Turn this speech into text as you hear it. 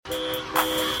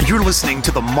You're listening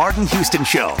to The Martin Houston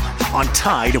Show on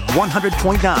Tide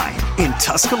 100.9 in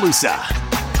Tuscaloosa.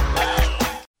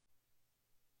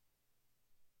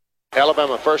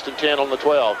 Alabama 1st and 10 on the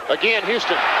 12. Again,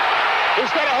 Houston. He's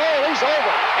got a hole. He's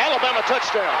over. Alabama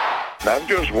touchdown. I'm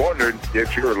just wondering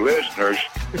if your listeners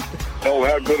know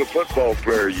how good a football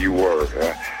player you were.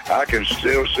 I can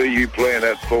still see you playing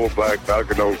that fullback,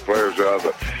 knocking those players out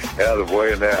of the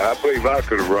way. And that, I believe I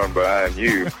could have run behind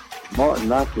you. Martin,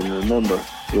 I can remember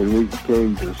when we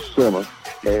came to summer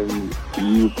and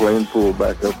you were playing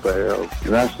fullback up there,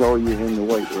 and I saw you in the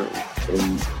weight room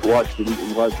and watched you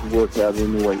work out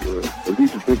in the weight room. If you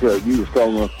could pick up, you were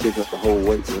strong enough to pick up the whole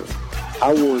weight room.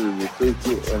 I wanted to recruit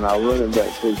you, and our running back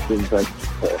coach didn't take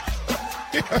the test.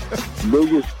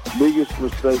 biggest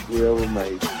mistake we ever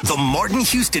made. The Martin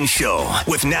Houston Show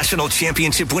with national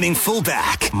championship winning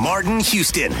fullback Martin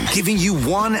Houston, giving you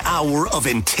 1 hour of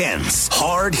intense,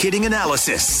 hard-hitting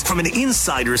analysis from an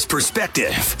insider's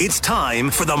perspective. It's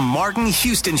time for the Martin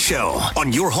Houston Show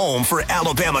on your home for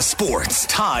Alabama sports,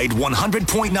 Tide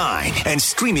 100.9, and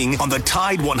streaming on the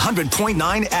Tide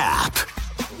 100.9 app.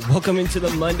 Welcome into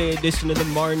the Monday edition of the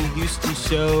Martin Houston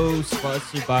Show,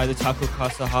 sponsored by the Taco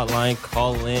Casa Hotline.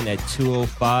 Call in at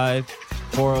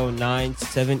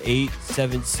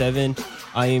 205-409-7877.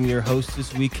 I am your host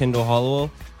this week, Kendall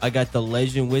Hollowell. I got the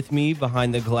legend with me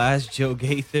behind the glass, Joe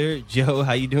Gaither. Joe,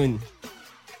 how you doing?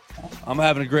 I'm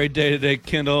having a great day today,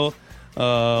 Kendall.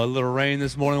 A little rain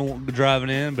this morning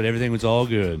driving in, but everything was all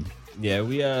good. Yeah,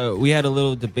 we had a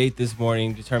little debate this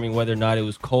morning determining whether or not it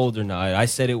was cold or not. I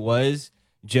said it was.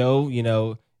 Joe,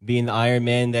 being the Iron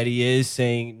Man that he is,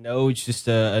 saying, no, it's just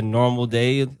a normal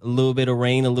day, a little bit of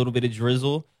rain, a little bit of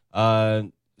drizzle.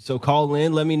 So call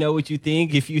in, let me know what you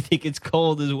think, if you think it's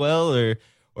cold as well, or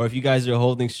if you guys are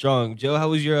holding strong. Joe, how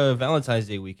was your Valentine's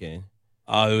Day weekend?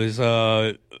 It was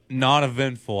not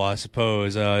eventful, I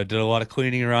suppose. Did a lot of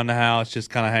cleaning around the house, just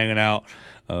kind of hanging out,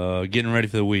 getting ready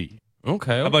for the week.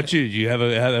 Okay. How about you? Did you have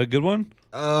a good one?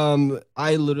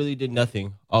 I literally did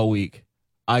nothing all week.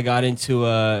 I got into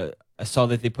I saw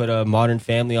that they put a Modern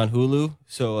Family on Hulu,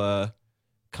 so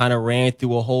kind of ran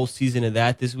through a whole season of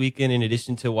that this weekend in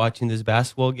addition to watching this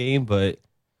basketball game. But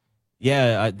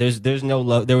yeah, there's no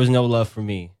love. There was no love for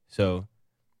me, so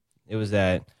it was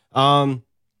that.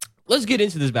 Let's get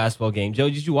into this basketball game. Joe,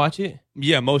 did you watch it?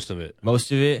 Yeah, most of it.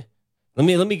 Most of it.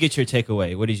 Let me get your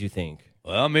takeaway. What did you think?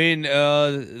 Well, I mean,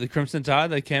 the Crimson Tide,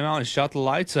 they came out and shot the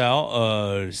lights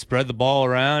out, spread the ball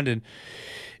around, and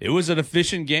it was an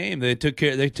efficient game. They took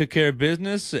care of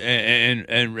business,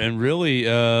 and really,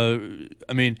 I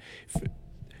mean,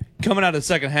 coming out of the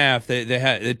second half, they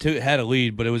had a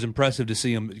lead, but it was impressive to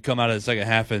see them come out of the second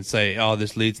half and say, "Oh,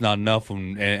 this lead's not enough,"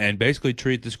 and basically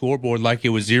treat the scoreboard like it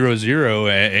was 0-0,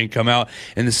 and come out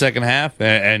in the second half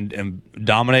and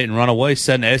dominate and run away,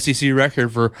 set an SEC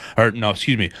record put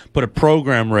a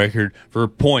program record for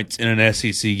points in an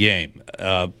SEC game.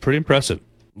 Pretty impressive.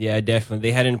 Yeah, definitely.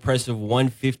 They had an impressive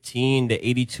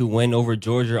 115-82 win over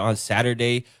Georgia on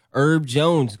Saturday. Herb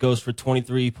Jones goes for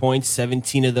 23 points.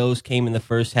 17 of those came in the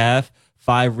first half.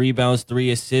 5 rebounds,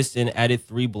 3 assists, and added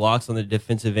 3 blocks on the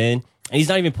defensive end. And he's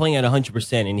not even playing at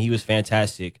 100%, and he was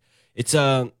fantastic. It's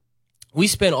we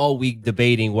spent all week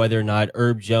debating whether or not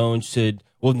Herb Jones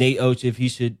Nate Oates, if he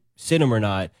should sit him or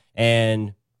not.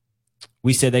 And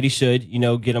we said that he should,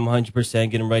 get him 100%,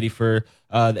 get him ready for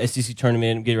the SEC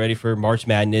tournament, get ready for March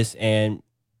Madness. And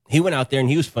he went out there and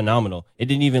he was phenomenal. It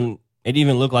didn't even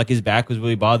look like his back was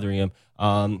really bothering him.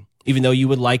 Even though you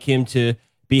would like him to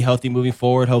be healthy moving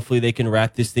forward, hopefully they can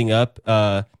wrap this thing up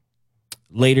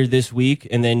later this week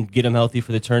and then get him healthy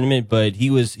for the tournament. But he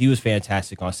was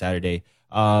fantastic on Saturday.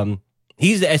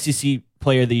 He's the SEC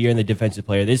player of the year and the defensive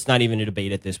player. It's not even a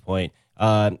debate at this point.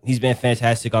 He's been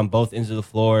fantastic on both ends of the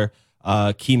floor.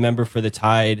 Key member for the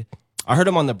Tide. I heard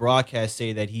him on the broadcast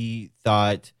say that he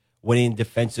thought winning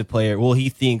defensive player. Well, he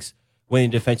thinks winning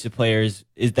defensive players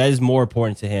is more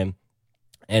important to him,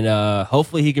 and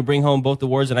hopefully he can bring home both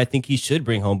awards. And I think he should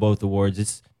bring home both awards.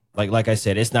 It's like I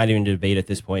said, it's not even a debate at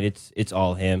this point. It's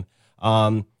all him.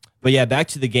 But yeah, back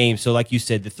to the game. So like you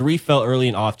said, the 3 fell early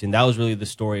and often. That was really the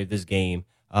story of this game.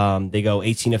 They go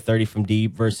 18 of 30 from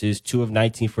deep versus 2 of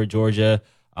 19 for Georgia.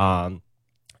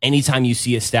 Anytime you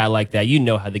see a stat like that, you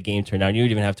know how the game turned out. You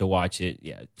don't even have to watch it.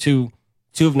 Yeah, 2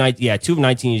 of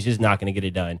 19 is just not going to get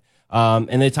it done.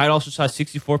 And the Tide also shot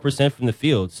 64% from the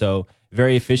field, so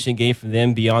very efficient game from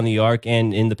them beyond the arc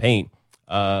and in the paint.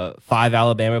 5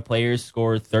 Alabama players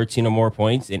scored 13 or more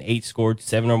points, and 8 scored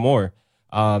 7 or more.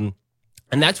 And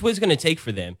that's what it's going to take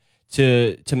for them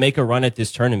to make a run at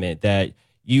this tournament. That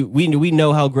we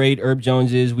know how great Herb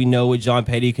Jones is. We know what John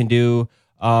Petty can do.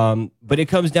 But it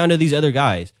comes down to these other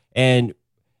guys. And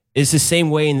it's the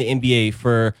same way in the NBA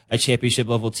for a championship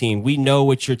level team. We know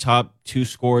what your top two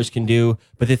scorers can do,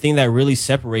 but the thing that really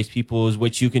separates people is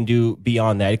what you can do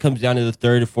beyond that. It comes down to the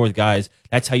third and fourth guys.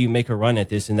 That's how you make a run at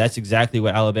this, and that's exactly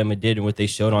what Alabama did and what they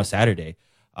showed on Saturday.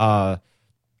 Who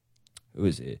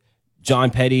was it?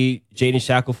 John Petty, Jaden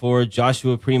Shackelford,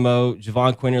 Joshua Primo,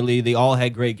 Javon Quinterly, they all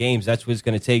had great games. That's what it's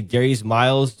going to take. Darius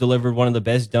Miles delivered one of the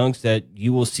best dunks that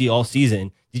you will see all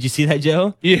season. Did you see that,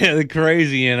 Joe? Yeah, the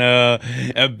crazy, and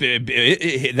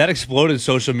that exploded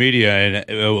social media.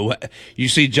 And you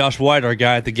see Josh White, our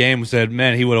guy at the game, said,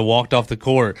 "Man, he would have walked off the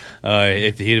court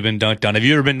if he'd have been dunked on." Have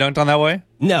you ever been dunked on that way?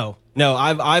 No.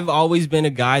 I've always been a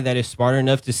guy that is smart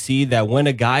enough to see that when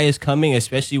a guy is coming,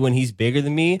 especially when he's bigger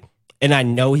than me, and I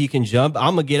know he can jump,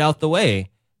 I'm gonna get out the way.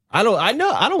 I don't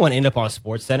want to end up on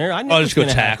Sports Center. I'll just go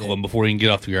tackle him before he can get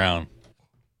off the ground.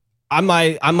 I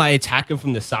might attack him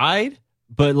from the side.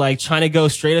 But like trying to go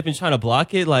straight up and trying to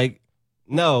block it, like,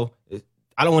 no,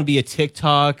 I don't want to be a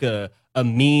TikTok, a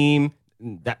meme.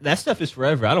 That stuff is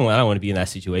forever. I don't want to be in that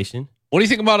situation. What do you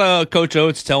think about Coach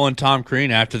Oates telling Tom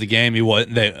Crean after the game we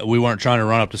weren't trying to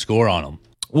run up the score on him?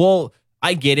 Well,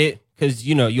 I get it because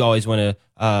you always want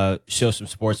to show some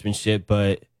sportsmanship,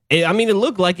 but it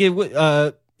looked like it.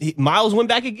 Miles went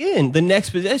back again. The next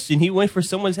possession, he went for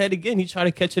someone's head again. He tried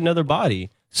to catch another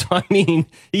body. So I mean,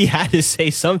 he had to say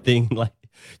something like.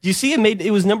 You see,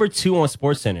 it was number 2 on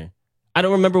SportsCenter. I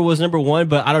don't remember what was number 1,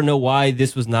 but I don't know why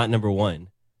this was not number 1.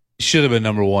 Should have been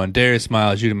number 1. Darius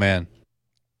Miles, you the man.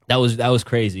 That was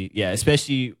crazy. Yeah,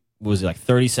 especially was it like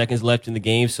 30 seconds left in the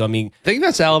game. So I mean, I think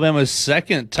that's Alabama's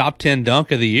second top 10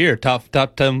 dunk of the year, top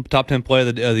 10 play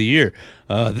of the year.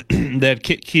 That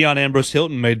Keon Ambrose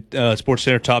Hilton made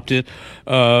SportsCenter top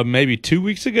 10 maybe 3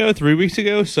 weeks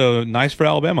ago. So nice for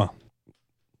Alabama.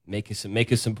 Making some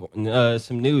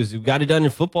news. We've got it done in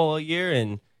football all year,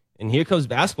 and here comes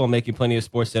basketball making plenty of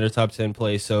SportsCenter top 10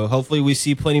 plays. So hopefully we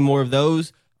see plenty more of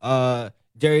those.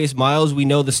 Darius Miles, we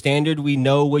know the standard. We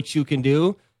know what you can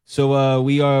do. So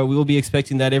we will be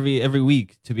expecting that every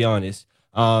week, to be honest.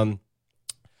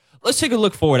 Let's take a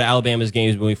look forward to Alabama's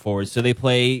games moving forward. So they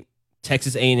play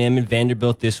Texas A&M and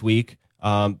Vanderbilt this week.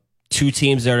 2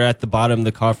 teams that are at the bottom of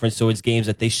the conference, so it's games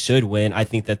that they should win. I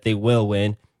think that they will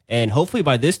win. And hopefully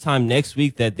by this time next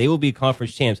week that they will be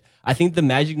conference champs. I think the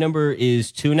magic number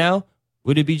is 2 now.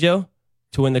 Would it be, Joe,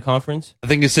 to win the conference? I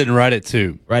think it's sitting right at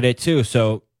 2. Right at 2.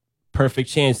 So perfect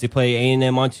chance. They play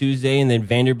A&M on Tuesday and then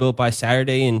Vanderbilt by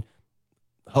Saturday. And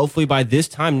hopefully by this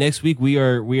time next week, we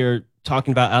are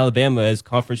talking about Alabama as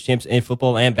conference champs in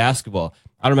football and basketball.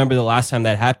 I don't remember the last time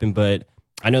that happened, but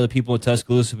I know the people in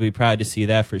Tuscaloosa will be proud to see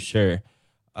that for sure.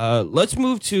 Let's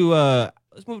move to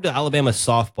Alabama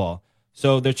softball.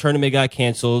 So their tournament got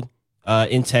canceled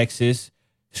in Texas,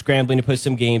 scrambling to put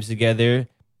some games together.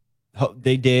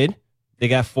 They did. They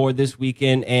got 4 this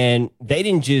weekend, and they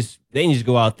didn't just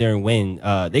go out there and win.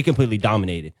 They completely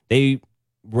dominated. They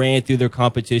ran through their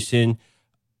competition.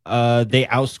 They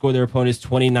outscored their opponents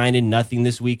 29-0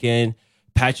 this weekend.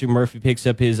 Patrick Murphy picks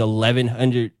up his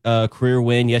 1100 career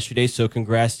win yesterday, so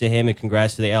congrats to him and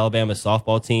congrats to the Alabama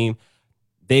softball team.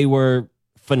 They were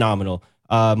phenomenal.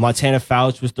 Montana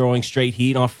Fouch was throwing straight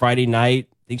heat on Friday night.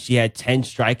 I think she had 10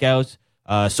 strikeouts.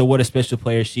 So what a special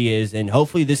player she is. And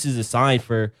hopefully this is a sign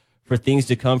for things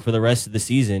to come for the rest of the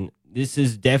season. This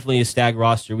is definitely a stacked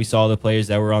roster. We saw the players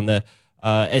that were on the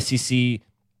SEC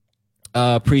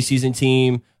preseason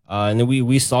team. And then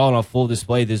we saw it on full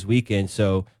display this weekend.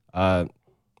 So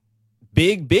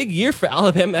big year for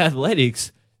Alabama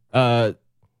athletics.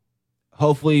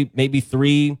 Hopefully maybe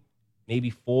 3, maybe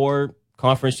 4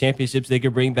 conference championships they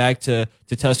could bring back to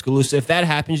Tuscaloosa. If that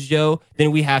happens, Joe, then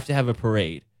we have to have a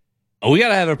parade. We got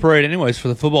to have a parade anyways for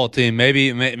the football team.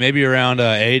 Maybe around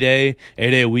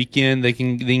A-Day weekend they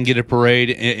can get a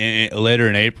parade later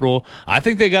in April. I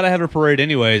think they got to have a parade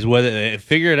anyways, whether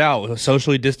figure it out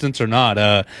socially distanced or not.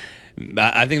 I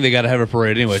think they got to have a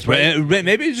parade anyways. But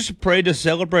maybe just a parade to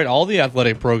celebrate all the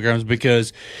athletic programs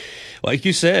because, like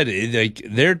you said,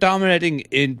 they're dominating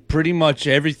in pretty much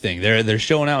everything. They're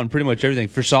showing out in pretty much everything.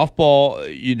 For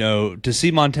softball, to see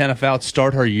Montana Fouts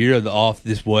start her year off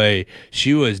this way,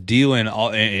 she was dealing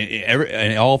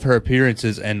in all of her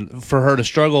appearances, and for her to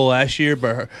struggle last year,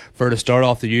 but for her to start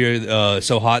off the year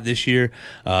so hot this year,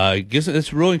 I guess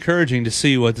it's real encouraging to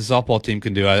see what the softball team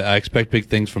can do. I expect big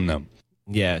things from them.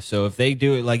 Yeah, so if they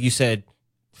do it, like you said,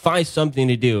 find something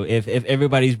to do. If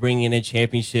everybody's bringing in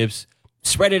championships,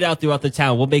 spread it out throughout the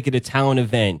town. We'll make it a town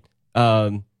event.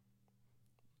 Whoever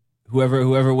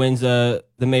wins the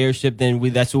mayorship, then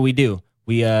that's what we do.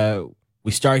 We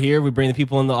start here. We bring the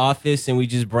people in the office, and we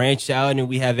just branch out, and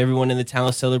we have everyone in the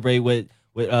town celebrate what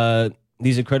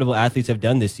these incredible athletes have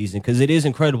done this season, because it is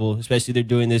incredible, especially they're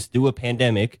doing this through a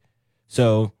pandemic.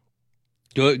 So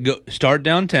Go start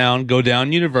downtown, go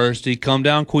down University, come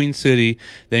down Queen City,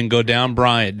 then go down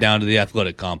Bryant, down to the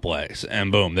athletic complex,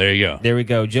 and boom, there you go. There we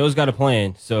go. Joe's got a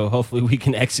plan, so hopefully we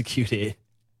can execute it.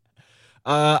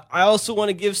 I also want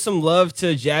to give some love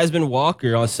to Jasmine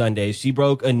Walker on Sunday. She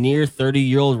broke a near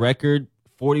 30-year-old record,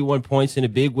 41 points in a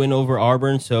big win over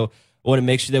Auburn. So I want to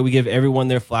make sure that we give everyone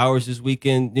their flowers this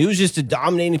weekend. It was just a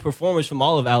dominating performance from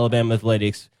all of Alabama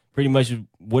athletics, pretty much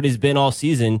what has been all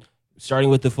season,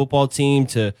 starting with the football team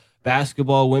to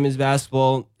basketball, women's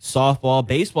basketball, softball.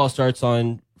 Baseball starts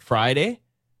on Friday.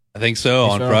 I think so,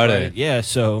 on Friday. Yeah,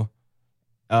 so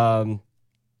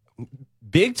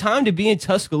big time to be in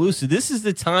Tuscaloosa. This is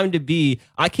the time to be.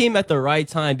 I came at the right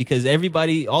time because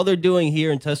everybody, all they're doing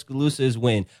here in Tuscaloosa is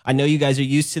win. I know you guys are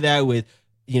used to that with,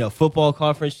 football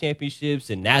conference championships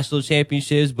and national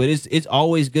championships, but it's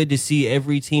always good to see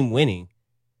every team winning.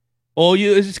 Well,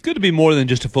 it's good to be more than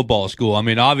just a football school. I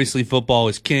mean, obviously football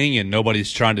is king, and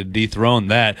nobody's trying to dethrone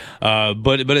that.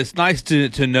 But it's nice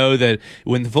to know that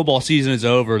when the football season is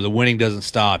over, the winning doesn't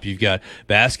stop. You've got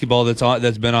basketball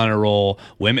that's been on a roll.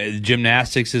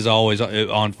 Gymnastics is always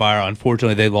on fire.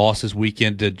 Unfortunately, they lost this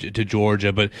weekend to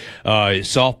Georgia, but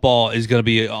softball is going to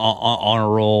be on a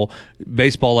roll.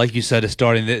 Baseball, like you said, is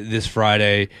starting this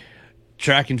Friday.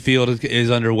 Track and field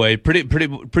is underway.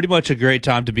 Pretty much a great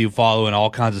time to be following all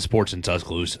kinds of sports in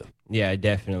Tuscaloosa. Yeah,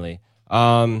 definitely.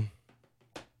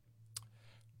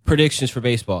 Predictions for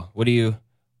baseball. What are your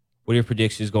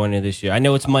predictions going into this year? I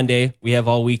know it's Monday. We have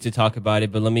all week to talk about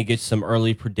it, but let me get some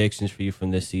early predictions for you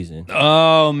from this season.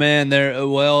 Oh man,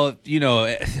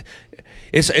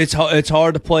 It's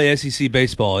hard to play SEC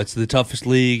baseball. It's the toughest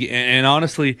league, and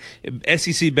honestly,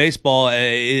 SEC baseball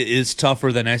is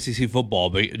tougher than SEC football,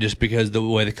 just because the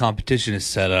way the competition is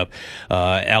set up.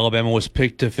 Alabama was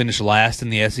picked to finish last in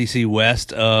the SEC West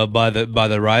by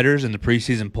the writers in the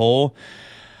preseason poll.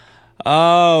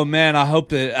 Oh man, I hope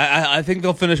that I think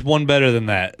they'll finish one better than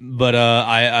that. But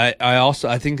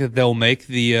I think that they'll make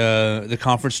the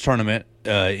conference tournament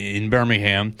in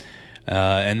Birmingham.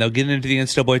 And they'll get into the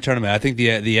NCAA tournament. I think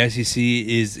the SEC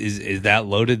is that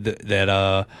loaded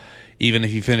that even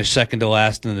if you finish second to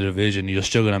last in the division, you're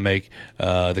still going to make the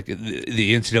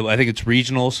NCAA. I think it's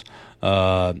regionals.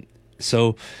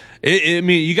 So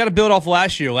you got to build off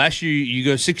last year. Last year you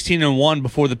go 16-1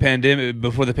 before the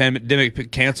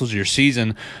pandemic cancels your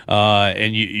season,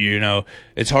 and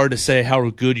it's hard to say how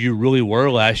good you really were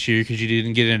last year because you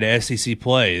didn't get into SEC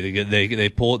play.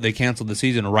 They canceled the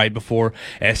season right before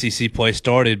SEC play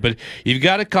started. But you've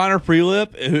got Connor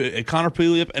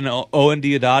Prelip and Owen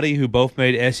Diodati, who both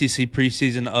made SEC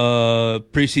preseason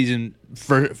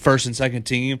first and second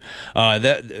team.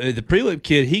 The Prelip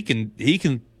kid, he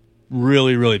can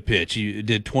really, really pitch. He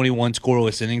did 21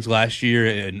 scoreless innings last year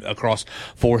and across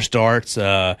 4 starts.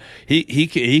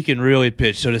 He can really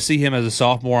pitch. So to see him as a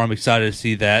sophomore, I'm excited to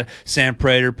see that. Sam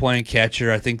Prater playing catcher.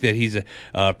 I think that he's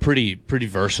a pretty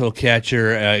versatile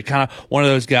catcher. Kind of one of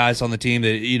those guys on the team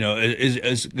that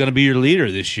is going to be your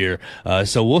leader this year.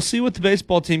 So we'll see what the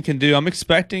baseball team can do. I'm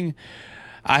expecting.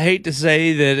 I hate to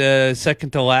say that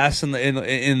second to last in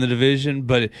the division,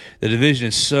 but the division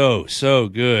is so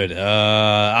good.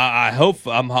 I'm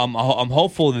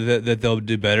hopeful that they'll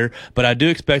do better, but I do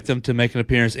expect them to make an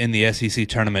appearance in the SEC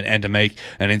tournament and to make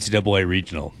an NCAA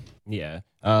regional. Yeah,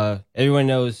 everyone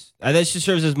knows that just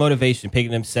serves as motivation. Picking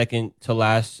them second to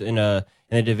last in a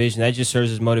division, that just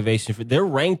serves as motivation. They're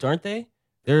ranked, aren't they?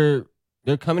 They're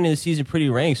coming into the season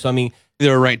pretty ranked. So I mean,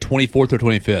 they're ranked 24th or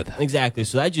 25th. Exactly.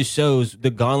 So that just shows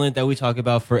the gauntlet that we talk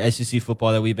about for SEC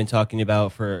football that we've been talking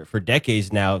about for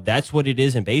decades now. That's what it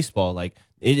is in baseball. Like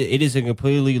it is a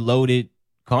completely loaded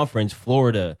conference.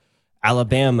 Florida,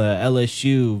 Alabama,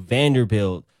 LSU,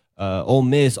 Vanderbilt, Ole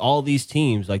Miss, all these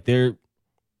teams. Like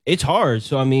it's hard.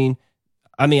 So I mean,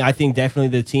 I think definitely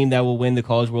the team that will win the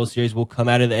College World Series will come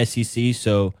out of the SEC.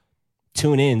 So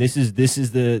tune in. This is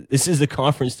the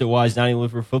conference to watch, not only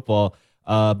for football,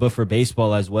 but for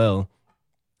baseball as well.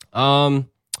 I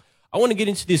want to get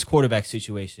into this quarterback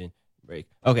situation. Break.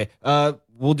 Okay.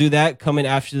 We'll do that coming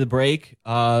after the break.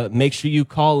 Make sure you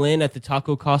call in at the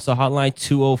Taco Casa hotline,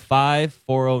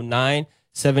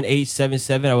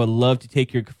 205-409-7877. I would love to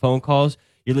take your phone calls.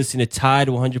 You're listening to Tide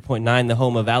 100.9, the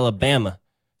home of Alabama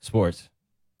sports.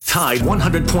 Tide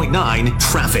 100.9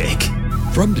 traffic.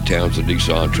 From the Townsend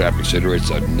Nissan Traffic Center, it's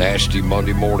a nasty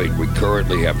Monday morning. We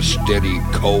currently have a steady,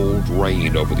 cold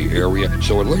rain over the area,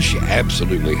 so unless you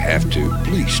absolutely have to,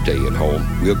 please stay at home.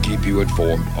 We'll keep you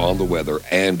informed on the weather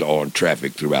and on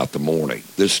traffic throughout the morning.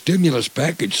 The stimulus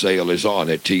package sale is on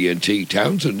at TNT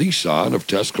Townsend Nissan of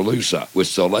Tuscaloosa, with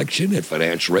selection and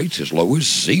finance rates as low as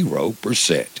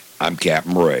 0%. I'm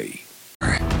Captain Ray.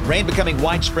 Rain becoming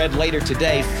widespread later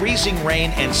today. Freezing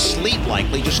rain and sleet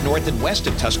likely just north and west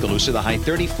of Tuscaloosa, the high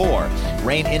 34.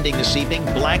 Rain ending this evening.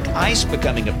 Black ice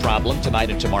becoming a problem tonight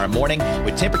and tomorrow morning,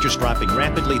 with temperatures dropping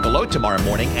rapidly below tomorrow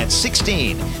morning at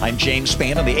 16. I'm James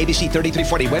Spann on the ABC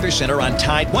 3340 Weather Center on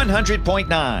Tide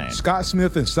 100.9. Scott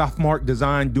Smith and Softmark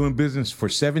Design, doing business for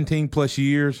 17 plus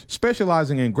years,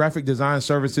 specializing in graphic design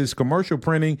services, commercial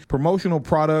printing, promotional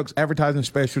products, advertising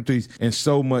specialties, and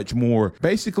so much more.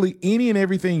 Basically, any and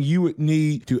everything you would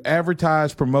need to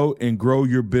advertise, promote, and grow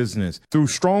your business. Through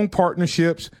strong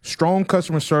partnerships, strong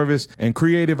customer service, and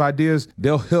creative ideas,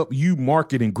 they'll help you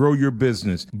market and grow your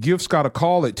business. Give Scott a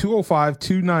call at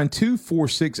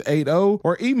 205-292-4680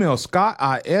 or email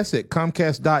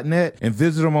scottis@comcast.net and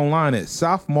visit them online at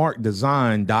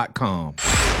southmarkdesign.com.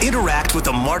 Interact with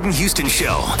the Martin Houston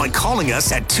Show by calling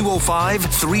us at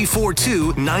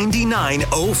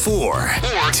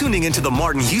 205-342-9904 or tuning into the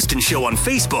Martin Houston Show on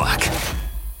Facebook.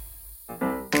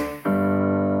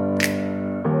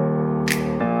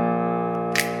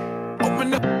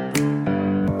 Open up,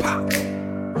 pop.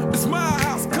 It's my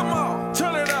house, come on,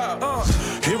 turn it up.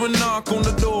 Hear a knock on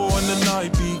the door and the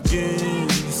night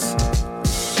begins.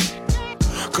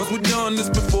 'Cause we've done this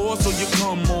before, so you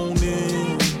come on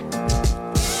in.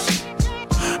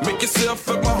 Make yourself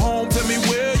at my home, tell me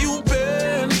where you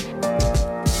been.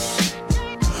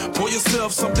 Pour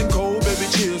yourself something cold, baby,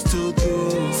 cheers to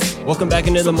this. Welcome back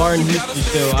into the Martin Houston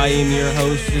Show. I am your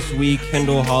host this week,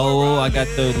 Kendall Hollowell. I got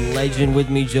the legend with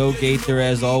me, Joe Gaither,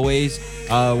 as always.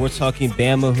 We're talking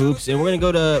Bama hoops, and we're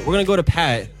gonna go to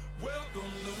Pat.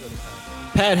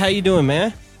 Pat, how you doing,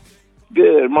 man?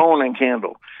 Good morning,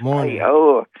 Kendall. Morning.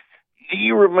 Hey, do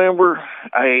you remember?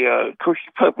 Of course,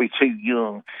 you're probably too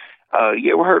young.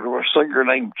 You ever heard of a singer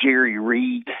named Jerry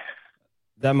Reed?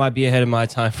 That might be ahead of my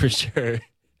time for sure.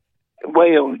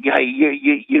 Well, hey,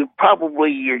 you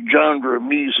probably your genre of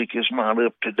music is not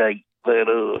up to date. But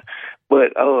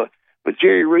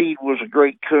Jerry Reed was a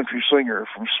great country singer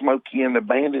from Smokey and the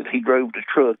Bandit. He drove the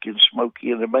truck in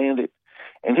Smokey and the Bandit,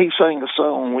 and he sang a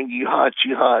song, "When you hot,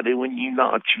 and when you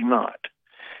not, you not."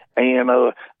 And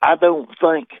I don't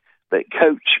think that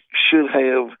Coach should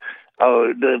have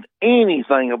done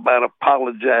anything about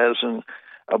apologizing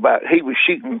about he was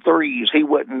shooting threes. He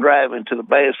wasn't driving to the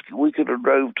basket. We could have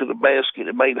drove to the basket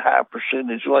and made high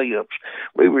percentage layups.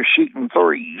 We were shooting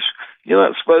threes. You're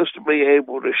not supposed to be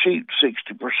able to shoot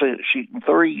 60% shooting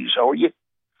threes, are you?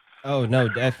 Oh no,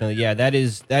 definitely. Yeah, that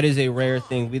is a rare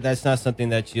thing. That's not something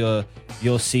that you'll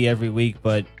see every week,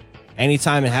 but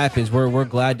anytime it happens, we're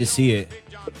glad to see it.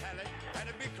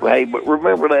 Hey, but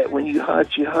remember that when you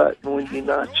hot, and when you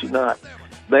not, you not.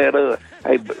 That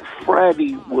hey, but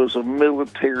Friday was a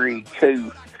military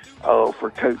coup for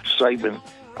Coach Saban,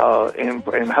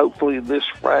 and hopefully this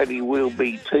Friday will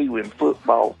be too in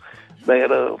football. That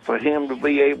for him to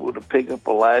be able to pick up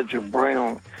Elijah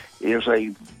Brown is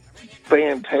a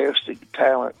fantastic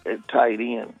talent at tight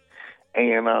end,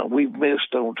 and we've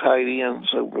missed on tight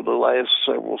ends over the last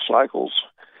several cycles,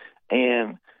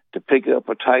 and to pick up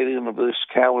a tight end of this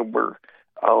caliber,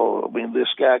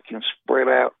 this guy can spread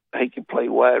out. He can play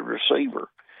wide receiver.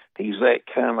 He's that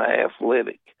kind of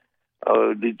athletic.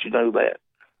 Did you know that?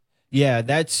 Yeah,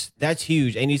 that's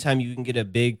huge. Anytime you can get a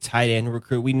big tight end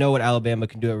recruit, we know what Alabama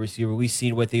can do at receiver. We've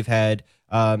seen what they've had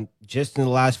just in the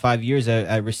last 5 years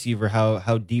at receiver,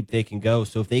 how deep they can go.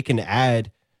 So if they can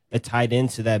add a tight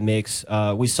end to that mix,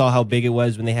 we saw how big it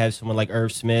was when they had someone like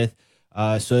Irv Smith.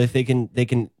 So if they can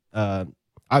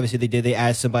obviously they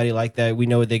add somebody like that. We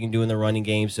know what they can do in the running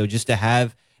game. So just to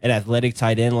have an athletic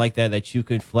tight end like that you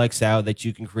can flex out, that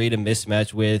you can create a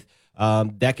mismatch with,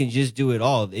 that can just do it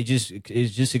all. It just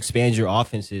expands your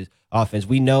offense.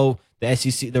 We know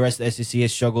the rest of the SEC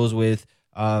has struggles with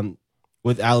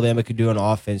Alabama could do on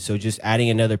offense. So just adding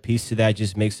another piece to that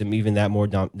just makes them even that more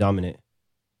dominant.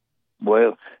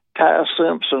 Well, Ty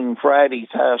Simpson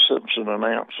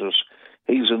announces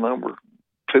he's a number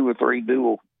 2 or 3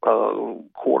 dual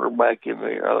quarterback in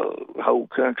the whole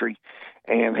country,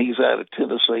 and he's out of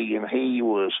Tennessee, and he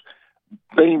was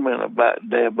beaming about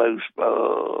Dabo's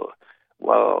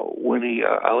when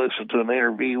I listened to an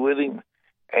interview with him,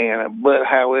 but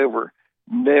however,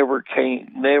 never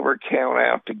count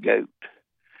out the GOAT.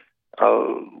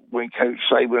 When Coach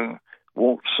Saban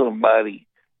wants somebody,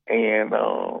 And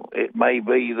it may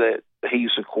be that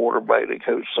he's the quarterback that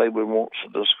Coach Saban wants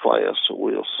in this class, so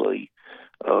we'll see.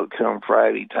 Come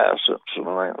Friday, tie up some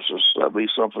announcements. That'll be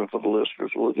something for the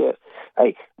listeners to look at.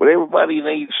 Hey, but everybody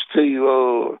needs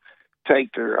to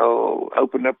take their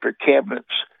open up their cabinets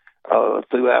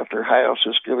throughout their house.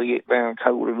 It's going to get down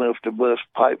cold enough to bust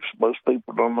pipes. Most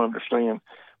people don't understand.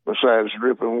 Besides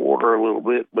dripping water a little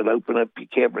bit, but open up your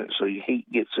cabinet so your heat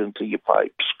gets into your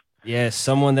pipes. Yes,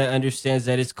 someone that understands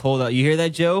that it's cold out. You hear that,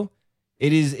 Joe?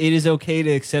 It is okay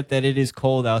to accept that it is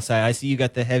cold outside. I see you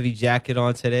got the heavy jacket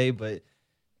on today, but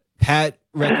Pat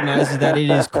recognizes that it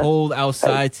is cold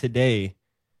outside today.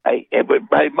 Hey,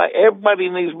 everybody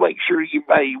needs to make sure you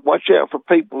watch out for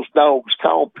people's dogs.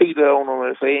 Call PETA on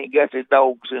them if they ain't got their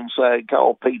dogs inside.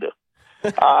 Call PETA.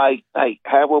 Hey,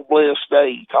 have a blessed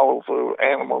day. Call for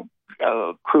animal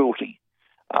cruelty.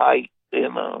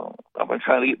 And I've been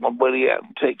trying to get my buddy out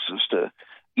in Texas to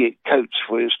get coats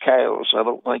for his cows. I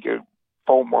don't think a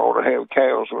farmer ought to have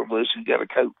cows unless he's got a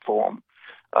coat for them.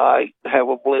 All right, have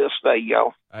a blessed day,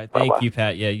 y'all. All right, thank you,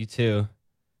 Pat. Yeah, you too.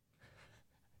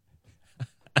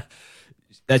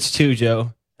 That's two,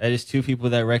 Joe. That is two people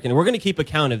that reckon. We're going to keep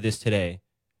account of this today.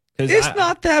 It's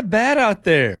not that bad out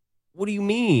there. What do you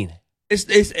mean? It's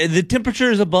the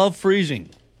temperature is above freezing.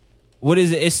 What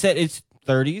is it? It's set. It's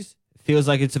 30s. Feels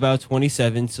like it's about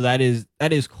 27. So that is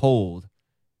cold.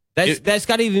 That's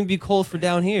got to even be cold for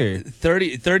down here.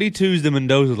 32 is the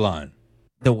Mendoza line.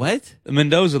 The what? The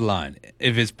Mendoza line.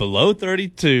 If it's below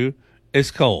 32,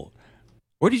 it's cold.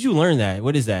 Where did you learn that?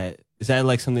 What is that? Is that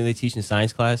like something they teach in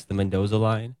science class, the Mendoza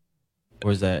line?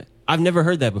 Or is that? I've never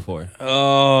heard that before.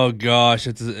 Oh, gosh.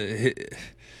 It's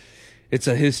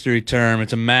a history term.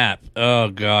 It's a map. Oh,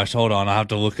 gosh. Hold on. I'll have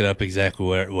to look it up exactly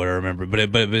what I remember.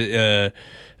 But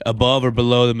above or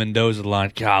below the Mendoza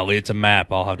line, golly, it's a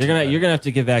map. I'll have to. You're gonna have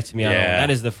to get back to me on Yeah. that. That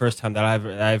is the first time that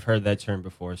I've heard that term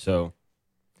before. So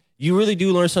you really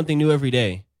do learn something new every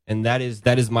day, and that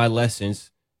is my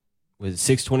lessons. With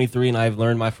 6:23, and I've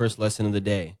learned my first lesson of the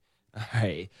day. All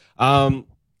right,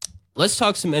 let's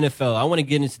talk some NFL. I want to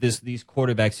get into these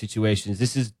quarterback situations.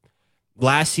 This is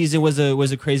last season was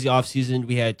a crazy offseason.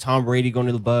 We had Tom Brady going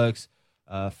to the Bucs,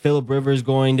 Phillip Rivers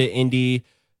going to Indy.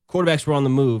 Quarterbacks were on the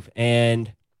move,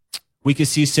 and we could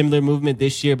see similar movement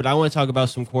this year. But I want to talk about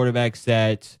some quarterbacks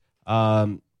that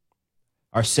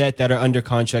are set, that are under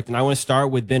contract, and I want to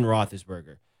start with Ben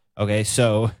Roethlisberger. Okay,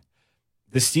 so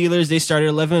the Steelers, they started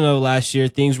 11-0 last year.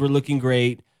 Things were looking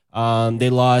great. They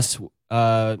lost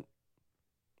 5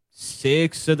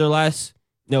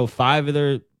 of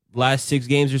their last 6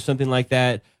 games or something like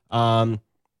that,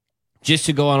 just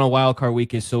to go on a wild card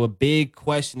weekend. So a big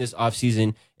question this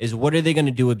offseason is, what are they going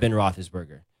to do with Ben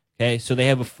Roethlisberger? Okay, so they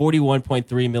have a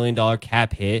 $41.3 million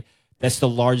cap hit. That's the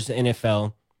largest in the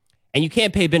NFL. And you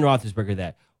can't pay Ben Roethlisberger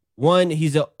that. One,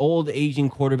 he's an old, aging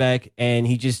quarterback, and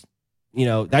he just,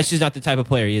 that's just not the type of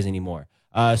player he is anymore.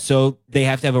 So they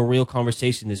have to have a real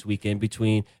conversation this weekend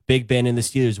between Big Ben and the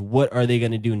Steelers. What are they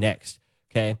going to do next?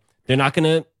 Okay, they're not going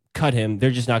to cut him.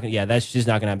 They're just not going to, that's just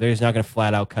not going to happen. They're just not going to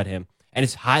flat out cut him. And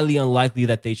it's highly unlikely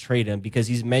that they trade him because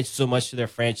he's meant so much to their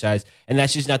franchise, and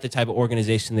that's just not the type of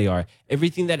organization they are.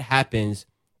 Everything that happens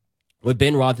with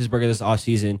Ben Roethlisberger this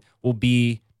offseason will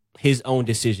be his own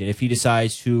decision. If he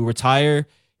decides to retire,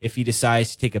 if he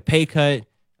decides to take a pay cut,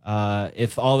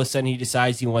 if all of a sudden he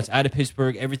decides he wants out of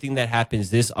Pittsburgh, everything that happens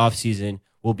this offseason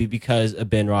will be because of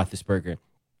Ben Roethlisberger.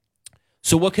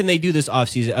 So what can they do this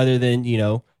offseason other than,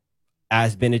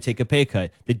 ask Ben to take a pay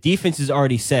cut? The defense is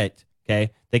already set,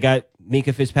 okay? They got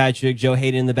Minka Fitzpatrick, Joe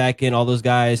Hayden in the back end, all those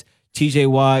guys, TJ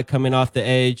Watt coming off the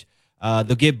edge.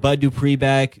 They'll get Bud Dupree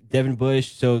back, Devin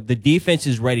Bush. So the defense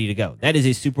is ready to go. That is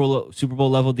a Super Bowl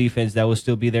level defense that will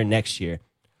still be there next year.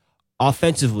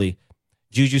 Offensively,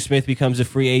 Juju Smith becomes a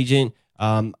free agent.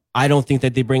 I don't think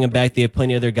that they bring him back. They have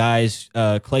plenty of other guys,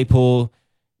 Claypool,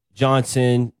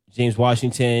 Johnson, James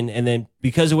Washington. And then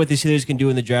because of what the Steelers can do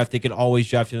in the draft, they can always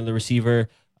draft another receiver.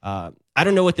 I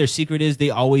don't know what their secret is. They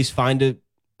always find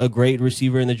a great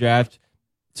receiver in the draft,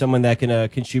 someone that can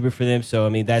contribute for them. So,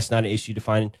 that's not an issue to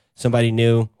find somebody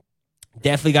new.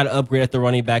 Definitely got to upgrade at the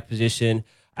running back position.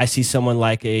 I see someone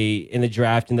like in the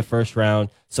draft in the first round,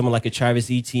 someone like a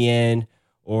Travis Etienne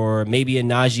or maybe a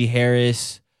Najee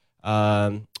Harris,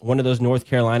 one of those North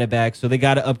Carolina backs. So they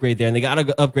got to upgrade there, and they got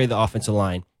to upgrade the offensive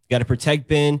line. You got to protect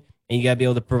Ben, and you got to be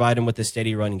able to provide him with a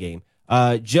steady run game.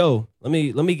 Joe, let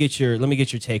me get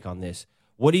your take on this.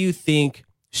 What do you think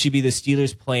should be the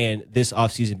Steelers' plan this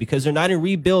offseason? Because they're not in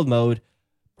rebuild mode,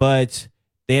 but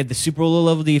they have the Super Bowl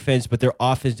level defense, but their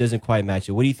offense doesn't quite match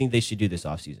it. What do you think they should do this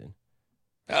offseason?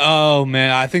 Oh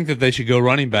man, I think that they should go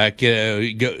running back, get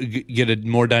a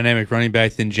more dynamic running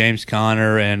back than James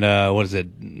Conner and what is it?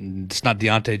 It's not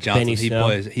Deontay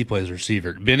Johnson. He plays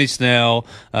receiver. Benny Snell.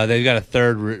 They've got a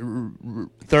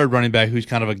third running back who's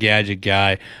kind of a gadget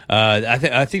guy.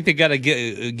 I think they got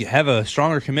to have a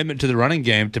stronger commitment to the running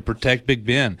game to protect Big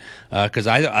Ben, because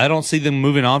I don't see them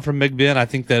moving on from Big Ben. I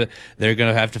think that they're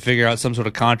going to have to figure out some sort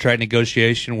of contract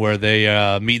negotiation where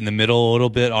they meet in the middle a little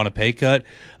bit on a pay cut.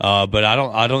 But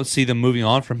I don't see them moving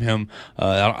on from him.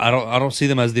 I don't see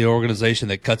them as the organization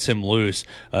that cuts him loose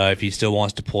if he still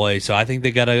wants to play. So I think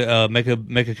they got to make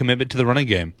a commitment to the running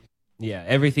game. Yeah,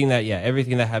 everything that happens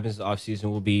in the offseason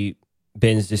will be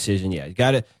Ben's decision. Yeah,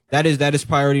 that is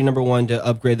priority number one, to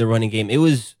upgrade the running game. It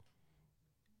was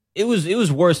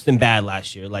worse than bad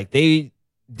last year. Like there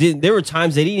were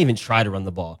times they didn't even try to run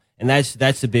the ball, and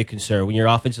that's a big concern when your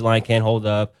offensive line can't hold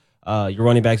up. Your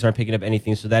running backs aren't picking up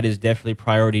anything, so that is definitely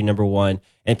priority number one.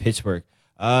 And Pittsburgh.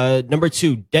 Number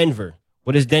two, Denver.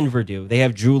 What does Denver do? They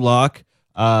have Drew Lock.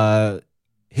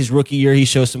 His rookie year, he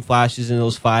showed some flashes in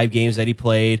those 5 games that he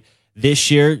played.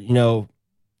 This year,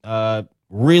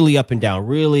 really up and down,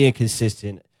 really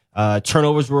inconsistent.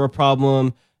 Turnovers were a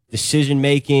problem, decision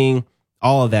making,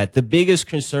 all of that. The biggest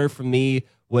concern for me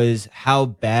was how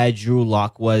bad Drew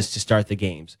Lock was to start the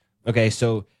games. Okay,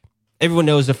 so everyone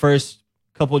knows the first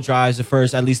couple drives,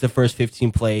 at least the first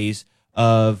 15 plays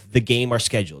of the game are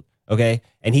scheduled. Okay.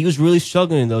 And he was really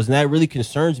struggling in those. And that really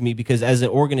concerns me, because as an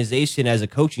organization, as a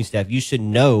coaching staff, you should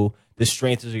know the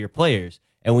strengths of your players.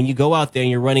 And when you go out there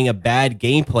and you're running a bad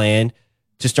game plan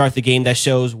to start the game, that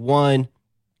shows 1,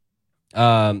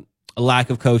 a lack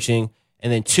of coaching,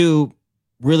 and then 2,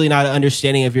 really not an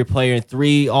understanding of your player, and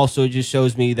 3, also just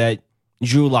shows me that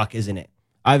Drew Lock isn't it.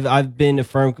 I've been a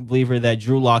firm believer that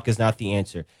Drew Lock is not the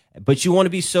answer. But you want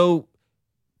to be so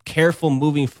careful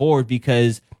moving forward,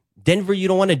 because Denver, you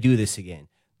don't want to do this again.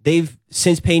 They've,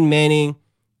 since Peyton Manning,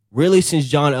 really since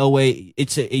John Elway,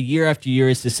 it's a year after year,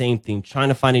 it's the same thing, trying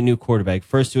to find a new quarterback.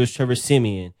 First it was Trevor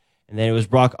Siemian, and then it was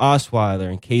Brock Osweiler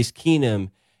and Case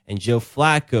Keenum and Joe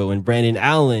Flacco and Brandon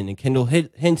Allen and Kendall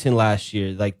Hinton last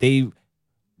year. Like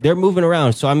they're moving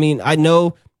around. So, I mean, I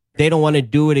know they don't want to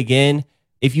do it again.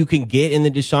 If you can get in the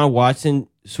Deshaun Watson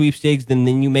sweepstakes, then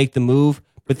you make the move.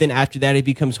 But then after that, it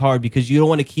becomes hard, because you don't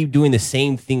want to keep doing the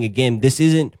same thing again. This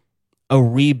isn't a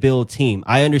rebuild team.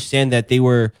 I understand that they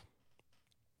were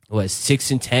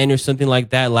 6-10 or something like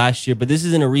that last year, but this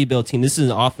isn't a rebuild team. This is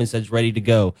an offense that's ready to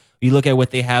go. You look at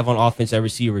what they have on offense at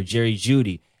receiver, Jerry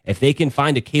Jeudy. If they can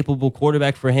find a capable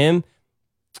quarterback for him,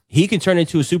 he can turn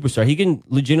into a superstar. He can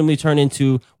legitimately turn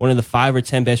into one of the 5 or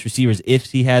 10 best receivers if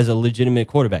he has a legitimate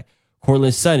quarterback.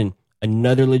 Courtland Sutton,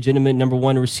 another legitimate number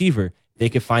 1 receiver. They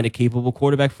could find a capable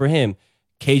quarterback for him.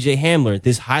 KJ Hamler,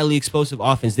 this highly explosive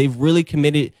offense. They've really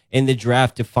committed in the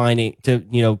draft to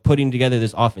putting together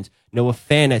this offense. Noah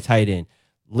Fant at tight end,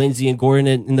 Lindsey and Gordon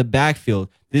in the backfield.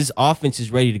 This offense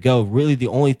is ready to go. Really, the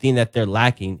only thing that they're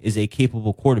lacking is a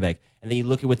capable quarterback. And then you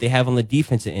look at what they have on the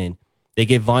defensive end. They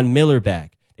get Von Miller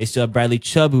back. They still have Bradley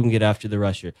Chubb who can get after the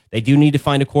rusher. They do need to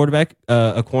find a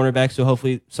cornerback. So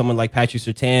hopefully someone like Patrick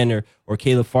Surtain or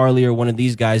Caleb Farley or one of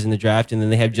these guys in the draft. And then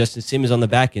they have Justin Simmons on the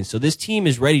back end. So this team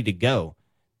is ready to go.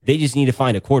 They just need to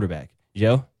find a quarterback.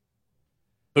 Joe?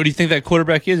 Who do you think that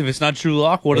quarterback is? If it's not Drew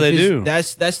Lock, what do they do?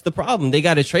 That's the problem. They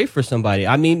got to trade for somebody.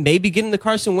 I mean, maybe get in the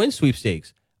Carson Wentz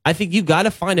sweepstakes. I think you got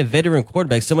to find a veteran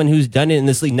quarterback, someone who's done it in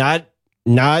this league. Not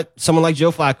someone like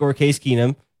Joe Flacco or Case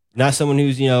Keenum. Not someone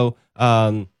who's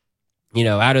out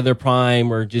of their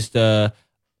prime or just a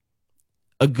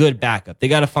good backup. They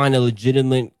got to find a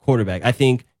legitimate quarterback. I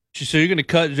think. So you're going to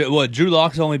cut what? Drew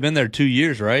Lock's only been there 2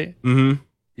 years, right? Mm-hmm.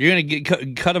 You're going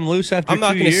to cut him loose after 2 years? I'm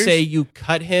not going to say you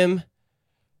cut him,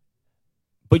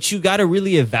 but you got to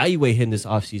really evaluate him this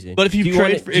offseason. But if you do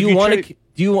you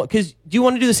want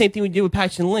to do the same thing we did with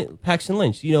Paxton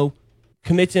Lynch?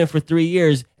 Commit to him for 3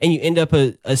 years, and you end up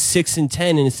a 6-10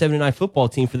 and a 7-9 football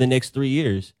team for the next 3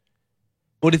 years.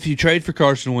 What if you trade for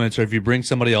Carson Wentz, or if you bring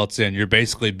somebody else in, you're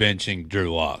basically benching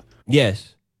Drew Lock?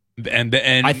 Yes. And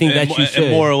I think that you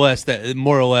should. More or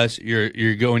less,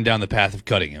 you're going down the path of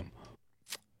cutting him.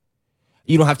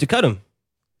 You don't have to cut him.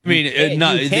 I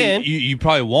mean, you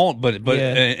probably won't, but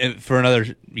for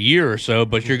another year or so.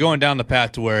 But you're going down the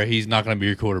path to where he's not going to be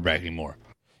your quarterback anymore.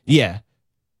 Yeah.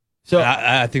 So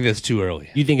I think that's too early.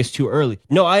 You think it's too early?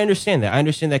 No, I understand that. I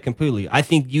understand that completely. I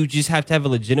think you just have to have a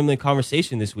legitimate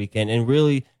conversation this weekend and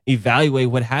really evaluate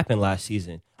what happened last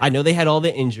season. I know they had all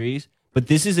the injuries, but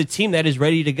this is a team that is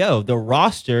ready to go. The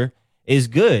roster is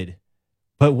good,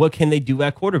 but what can they do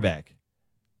at quarterback?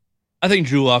 I think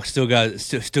Drew Lock still got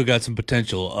some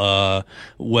potential.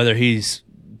 Whether he's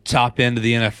top end of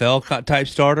the NFL type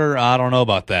starter. I don't know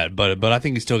about that, but I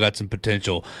think he's still got some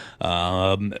potential.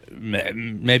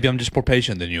 Maybe I'm just more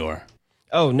patient than you are.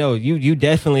 Oh, no, you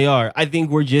definitely are. I think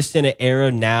we're just in an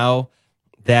era now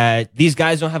that these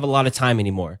guys don't have a lot of time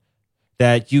anymore.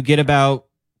 That you get about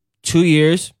 2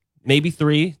 years, maybe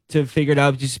 3, to figure it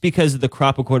out just because of the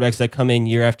crop of quarterbacks that come in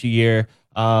year after year.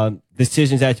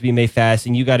 Decisions have to be made fast,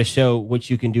 and you got to show what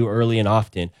you can do early and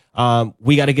often.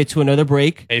 We got to get to another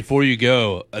break. Hey, before you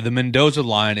go, the Mendoza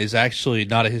line is actually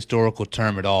not a historical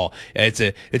term at all. It's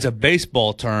a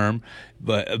baseball term,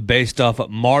 but based off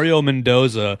of Mario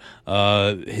Mendoza.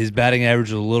 His batting average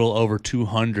is a little over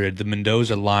 200. The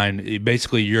Mendoza line,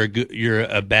 basically, you're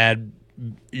a bad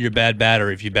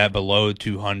batter if you bat below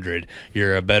 200.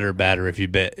 You're a better batter if you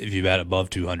bat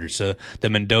above 200. So the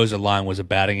Mendoza line was a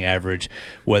batting average,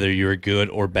 whether you're good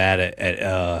or bad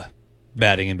at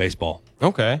batting in baseball.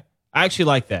 Okay, I actually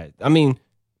like that. I mean,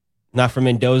 not for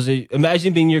Mendoza.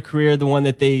 Imagine being your career the one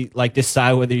that they like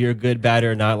decide whether you're a good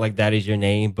batter or not. Like that is your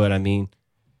name. But I mean,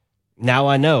 now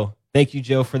I know. Thank you,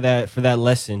 Joe, for that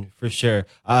lesson for sure.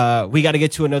 We got to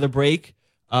get to another break.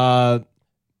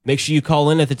 Make sure you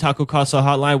call in at the Taco Casa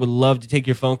hotline. Would love to take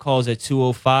your phone calls at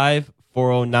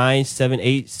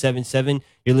 205-409-7877.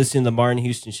 You're listening to the Martin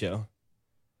Houston Show.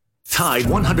 Tide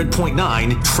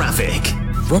 100.9 traffic.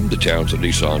 From the Townsend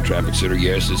Nissan Traffic Center,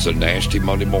 yes, it's a nasty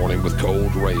Monday morning with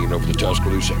cold rain over the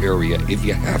Tuscaloosa area. If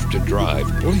you have to drive,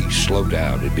 please slow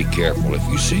down and be careful. If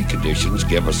you see conditions,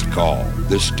 give us a call.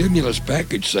 The stimulus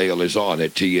package sale is on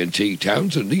at TNT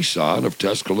Townsend Nissan of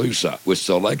Tuscaloosa, with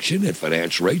selection and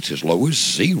finance rates as low as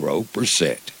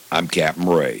 0%. I'm Captain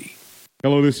Ray.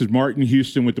 Hello, this is Martin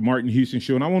Houston with the Martin Houston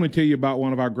Show, and I want to tell you about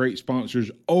one of our great sponsors,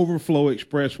 Overflow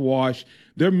Express Wash.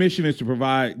 Their mission is to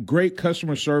provide great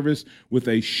customer service with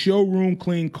a showroom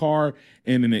clean car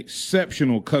and an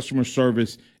exceptional customer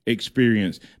service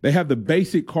experience. They have the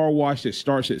basic car wash that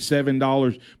starts at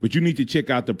 $7, but you need to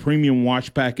check out the premium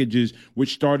wash packages,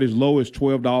 which start as low as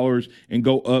 $12 and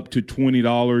go up to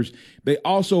 $20. They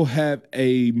also have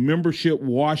a membership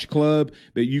wash club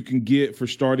that you can get for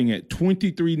starting at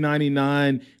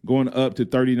 $23.99, going up to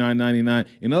 $39.99.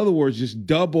 In other words, just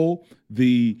double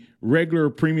the regular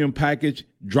premium package,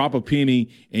 drop a penny,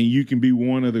 and you can be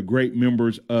one of the great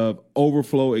members of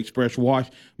Overflow Express Wash.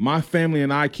 My family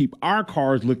and I keep our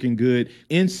cars looking good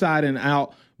inside and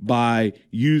out by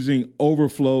using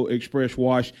Overflow Express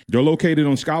Wash. They're located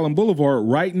on Skyland Boulevard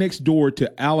right next door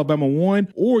to Alabama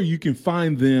 1, or you can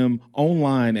find them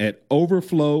online at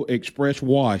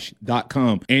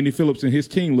overflowexpresswash.com. Andy Phillips and his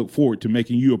team look forward to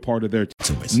making you a part of their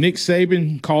team. Nick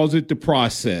Saban calls it the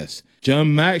process.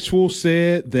 John Maxwell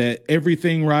said that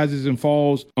everything rises and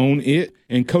falls on it.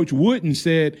 And Coach Wooden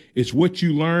said it's what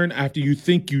you learn after you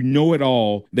think you know it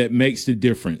all that makes the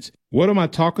difference. What am I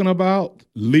talking about?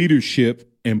 Leadership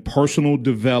and personal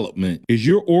development. Is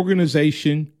your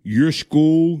organization, your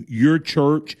school, your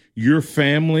church, your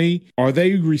family, are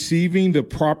they receiving the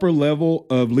proper level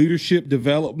of leadership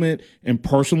development and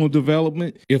personal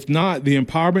development? If not, the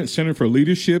Empowerment Center for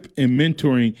Leadership and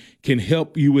Mentoring can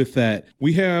help you with that.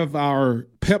 We have our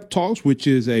Pep Talks, which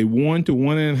is a 1 to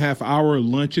 1.5 hour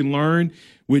lunch and learn,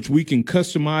 which we can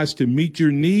customize to meet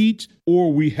your needs,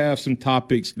 or we have some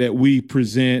topics that we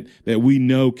present that we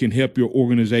know can help your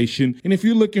organization. And if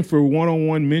you're looking for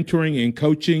one-on-one mentoring and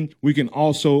coaching, we can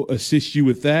also assist you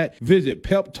with that. Visit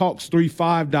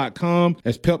peptalks35.com.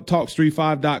 That's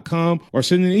peptalks35.com, or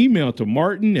send an email to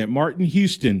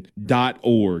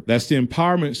martin@martinhouston.org. That's the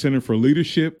Empowerment Center for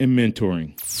Leadership and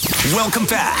Mentoring. Welcome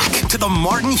back to the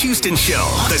Martin Houston Show,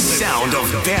 the sound of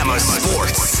Bama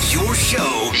sports. Your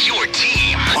show, your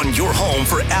team, on your home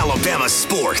for Alabama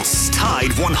sports.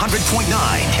 Tide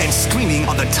 100.9 and streaming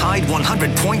on the Tide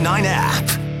 100.9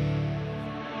 app.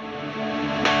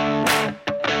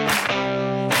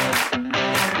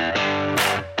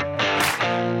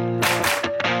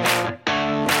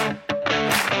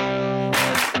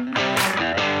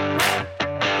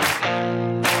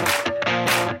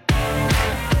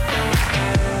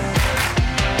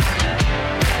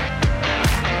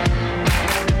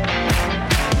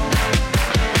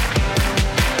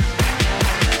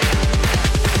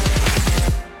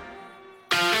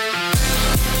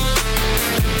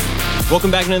 Welcome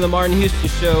back into the Martin Houston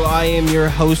Show. I am your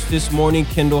host this morning,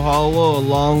 Kendall Hollowell,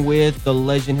 along with the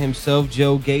legend himself,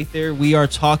 Joe Gaither. We are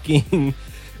talking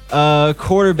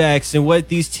quarterbacks and what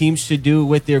these teams should do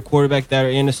with their quarterback that are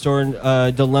in a certain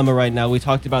dilemma right now. We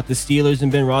talked about the Steelers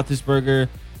and Ben Roethlisberger,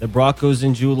 the Broncos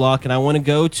and Drew Lock, and I want to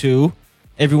go to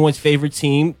everyone's favorite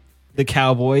team, the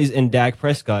Cowboys and Dak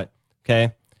Prescott.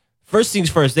 Okay, first things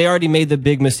first, they already made the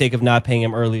big mistake of not paying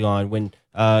him early on when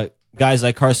guys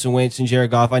like Carson Wentz and Jared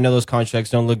Goff. I know those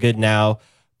contracts don't look good now,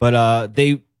 but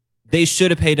they should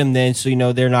have paid him then, so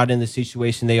they're not in the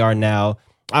situation they are now.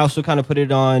 I also kind of put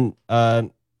it on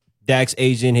Dak's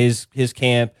agent, his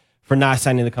camp, for not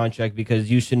signing the contract,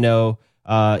 because you should know,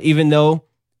 even though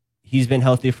he's been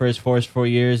healthy for his first 4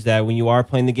 years, that when you are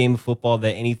playing the game of football,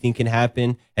 that anything can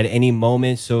happen at any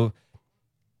moment. So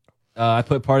I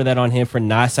put part of that on him for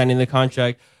not signing the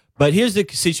contract. But here's the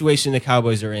situation the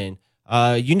Cowboys are in.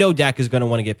 Dak is going to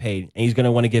want to get paid, and he's going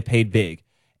to want to get paid big.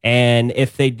 And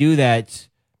if they do that,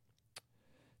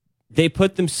 they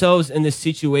put themselves in the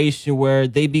situation where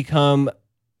they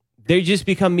just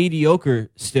become mediocre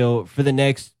still for the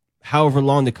next however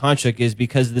long the contract is,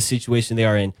 because of the situation they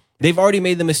are in. They've already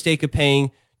made the mistake of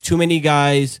paying too many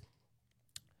guys,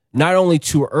 not only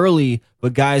too early,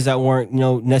 but guys that weren't,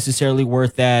 necessarily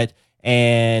worth that.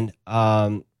 And,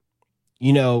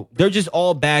 they're just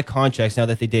all bad contracts now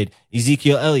that they did.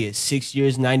 Ezekiel Elliott, 6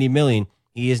 years, $90 million.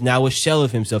 He is now a shell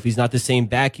of himself. He's not the same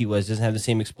back he was. Doesn't have the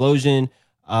same explosion,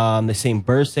 the same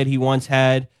burst that he once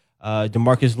had.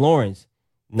 DeMarcus Lawrence,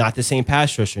 not the same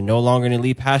pass rusher. No longer an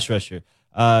elite pass rusher.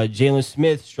 Jalen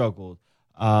Smith struggled.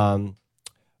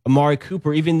 Amari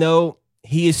Cooper, even though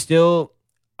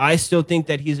I still think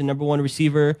that he's a number one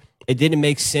receiver, it didn't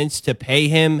make sense to pay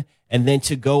him and then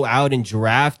to go out and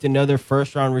draft another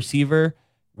first-round receiver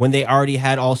when they already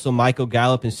had also Michael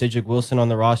Gallup and Cedric Wilson on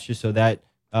the roster. So that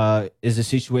is a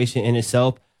situation in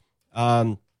itself.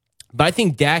 But I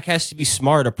think Dak has to be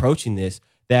smart approaching this.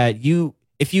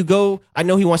 If you go, I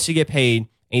know he wants to get paid,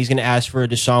 and he's going to ask for a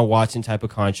Deshaun Watson type of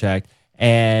contract,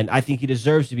 and I think he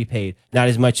deserves to be paid. Not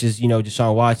as much as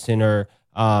Deshaun Watson or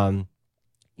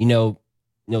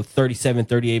 37,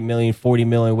 38 million, 40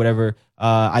 million, whatever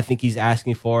I think he's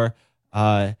asking for.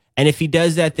 And if he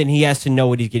does that, then he has to know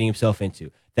what he's getting himself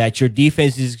into. That your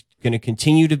defense is going to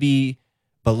continue to be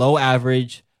below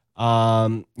average.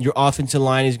 Your offensive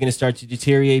line is going to start to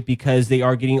deteriorate because they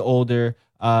are getting older.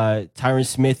 Tyron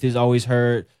Smith is always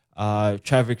hurt.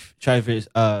 Travis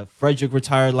Frederick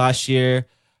retired last year.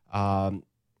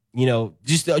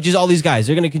 Just all these guys.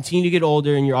 They're going to continue to get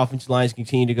older, and your offensive lines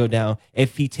continue to go down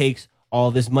if he takes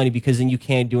all this money, because then you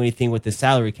can't do anything with the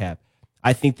salary cap.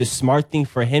 I think the smart thing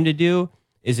for him to do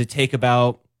is to take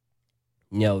about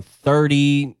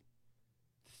 $32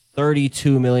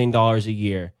 million a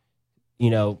year.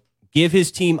 Give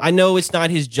his team. I know it's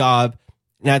not his job,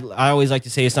 and I always like to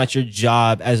say it's not your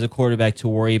job as a quarterback to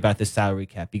worry about the salary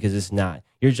cap, because it's not.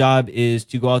 Your job is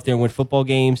to go out there and win football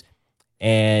games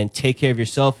and take care of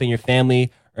yourself and your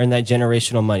family, earn that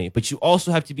generational money. But you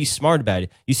also have to be smart about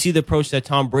it. You see the approach that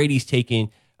Tom Brady's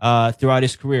taking throughout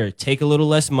his career. Take a little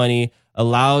less money,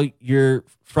 allow your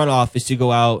front office to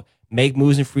go out, make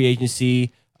moves in free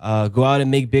agency, go out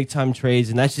and make big-time trades,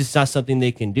 and that's just not something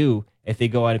they can do if they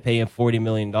go out and pay him $40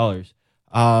 million.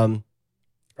 And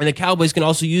the Cowboys can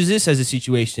also use this as a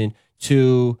situation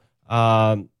to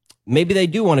maybe they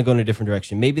do want to go in a different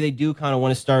direction. Maybe they do kind of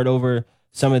want to start over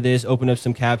some of this, open up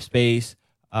some cap space,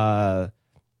 draft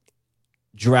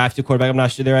a quarterback. I'm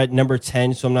not sure. They're at number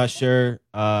 10, so I'm not sure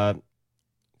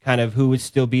kind of who would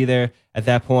still be there at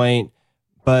that point.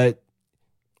 But,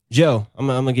 Joe, I'm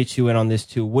going to get you in on this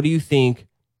too. What do you think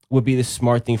would be the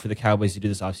smart thing for the Cowboys to do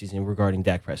this offseason regarding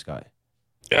Dak Prescott?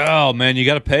 Oh man, you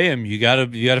got to pay him. You got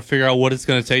to figure out what it's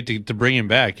going to take to bring him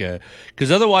back.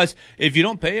 Because otherwise, if you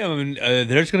don't pay him,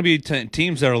 there's going to be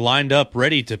teams that are lined up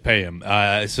ready to pay him.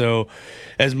 So,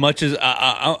 as much as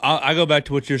I go back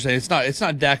to what you're saying, it's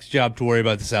not Dak's job to worry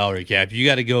about the salary cap. You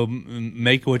got to go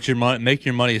make your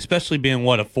money, especially being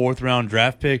a 4th round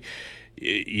draft pick.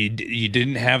 You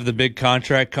didn't have the big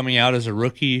contract coming out as a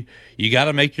rookie. You got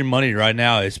to make your money right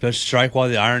now, especially strike while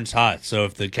the iron's hot. So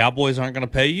if the Cowboys aren't going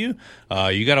to pay you,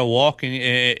 you got to walk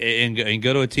and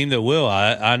go to a team that will.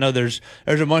 I know there's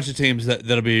a bunch of teams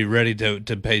that'll be ready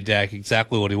to pay Dak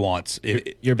exactly what he wants.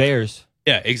 Your Bears.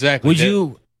 Yeah, exactly. Would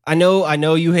you? I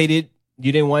know you hated.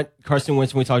 You didn't want Carson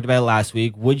Wentz when we talked about it last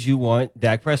week. Would you want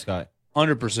Dak Prescott?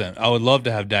 100%. I would love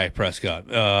to have Dak Prescott.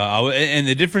 And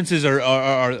the differences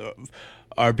are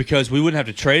because we wouldn't have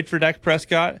to trade for Dak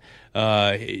Prescott,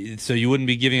 so you wouldn't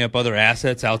be giving up other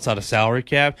assets outside of salary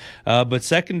cap. But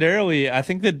secondarily, I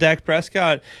think that Dak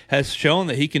Prescott has shown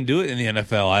that he can do it in the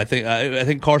NFL. I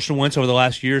think Carson Wentz over the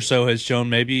last year or so has shown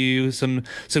maybe some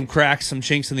cracks, some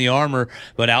chinks in the armor.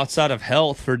 But outside of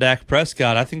health for Dak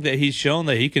Prescott, I think that he's shown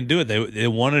that he can do it. They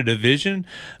won a division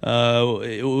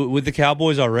with the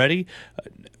Cowboys already.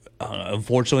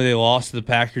 Unfortunately, they lost to the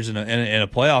Packers in a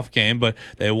playoff game, but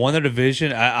they won their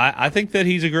division. I think that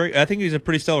he's a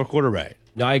pretty stellar quarterback.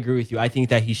 No, I agree with you. I think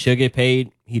that he should get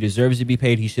paid. He deserves to be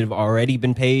paid. He should have already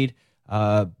been paid.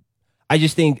 I I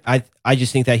just think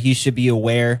that he should be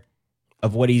aware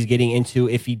of what he's getting into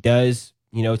if he does,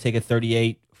 take a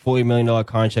 $40 million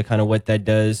contract, kind of what that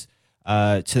does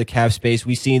to the cap space.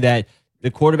 We've seen that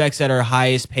the quarterbacks that are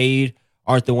highest paid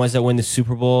aren't the ones that win the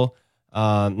Super Bowl.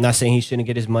 Not saying he shouldn't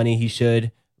get his money. He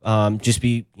should just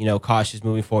be, cautious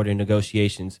moving forward in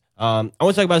negotiations. I want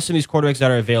to talk about some of these quarterbacks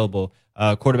that are available.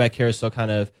 Quarterback carousel,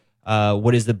 kind of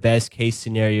what is the best case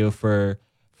scenario for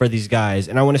these guys.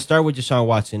 And I want to start with Deshaun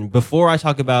Watson. Before I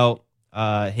talk about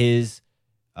his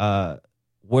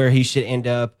where he should end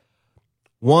up,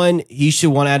 one, he should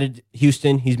want out of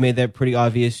Houston. He's made that pretty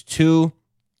obvious. Two,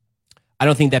 I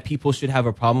don't think that people should have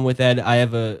a problem with that. I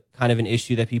have a kind of an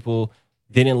issue that people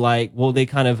didn't like. Well, they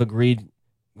kind of agreed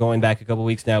going back a couple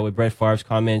weeks now with Brett Favre's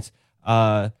comments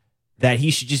that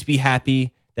he should just be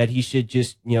happy, that he should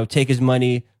just, take his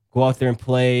money, go out there and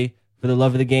play for the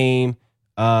love of the game,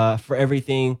 for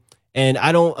everything. And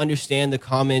I don't understand the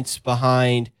comments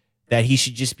behind that he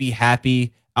should just be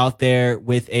happy out there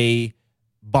with a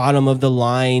bottom of the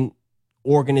line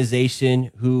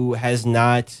organization who has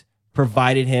not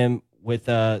provided him with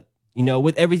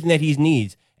with everything that he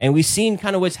needs. And we've seen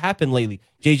kind of what's happened lately.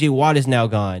 J.J. Watt is now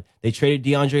gone. They traded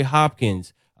DeAndre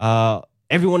Hopkins.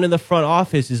 Everyone in the front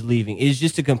office is leaving. It's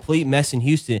just a complete mess in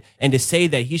Houston. And to say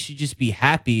that he should just be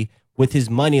happy with his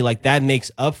money, like that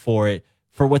makes up for it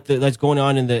for that's going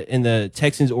on in the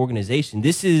Texans organization.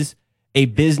 This is a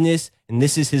business, and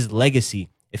this is his legacy.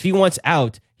 If he wants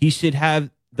out, he should have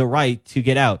the right to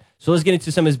get out. So let's get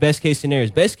into some of his best case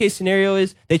scenarios. Best case scenario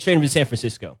is they trade him to San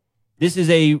Francisco. This is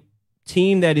a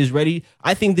team that is ready.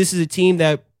 I think this is a team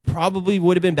that probably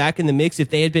would have been back in the mix if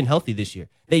they had been healthy this year.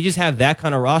 They just have that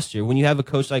kind of roster. When you have a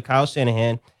coach like Kyle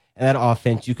Shanahan and that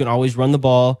offense, you can always run the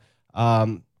ball.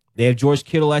 They have George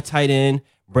Kittle at tight end.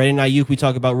 Brandon Ayuk, we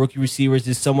talk about rookie receivers,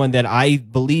 is someone that I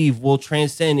believe will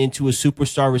transcend into a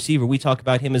superstar receiver. We talk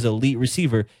about him as an elite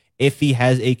receiver if he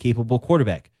has a capable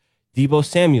quarterback. Deebo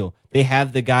Samuel, they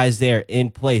have the guys there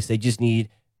in place. They just need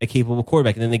a capable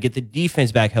quarterback. And then they get the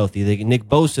defense back healthy. They get Nick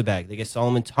Bosa back. They get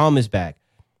Solomon Thomas back.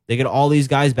 They get all these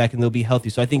guys back, and they'll be healthy.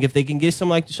 So I think if they can get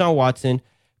someone like Deshaun Watson,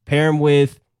 pair him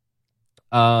with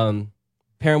Kyle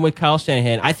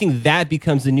Shanahan, I think that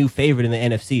becomes the new favorite in the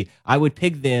NFC. I would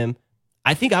pick them.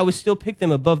 I think I would still pick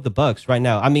them above the Bucs right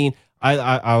now. I mean,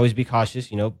 I always be cautious,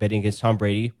 betting against Tom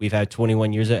Brady. We've had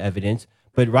 21 years of evidence.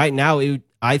 But right now,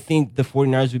 I think the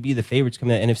 49ers would be the favorites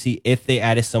coming to the NFC if they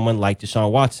added someone like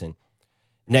Deshaun Watson.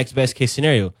 Next best case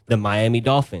scenario, the Miami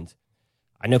Dolphins.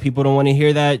 I know people don't want to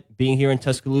hear that being here in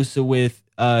Tuscaloosa with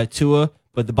Tua,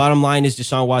 but the bottom line is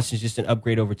Deshaun Watson is just an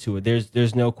upgrade over Tua.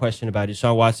 There's no question about it.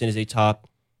 Deshaun Watson is a top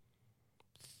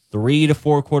 3 to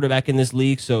 4 quarterback in this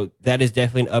league, so that is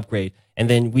definitely an upgrade. And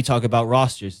then we talk about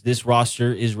rosters. This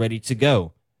roster is ready to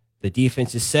go. The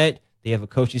defense is set. They have a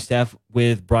coaching staff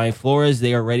with Brian Flores.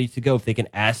 They are ready to go. If they can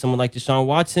add someone like Deshaun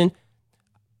Watson,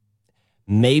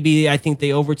 maybe I think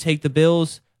they overtake the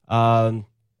Bills.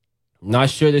 Not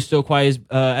sure they're still quite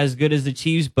as good as the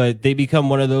Chiefs, but they become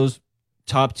one of those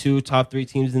top 2, top 3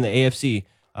 teams in the AFC.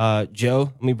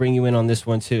 Joe, let me bring you in on this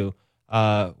one too.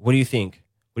 What do you think?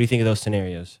 What do you think of those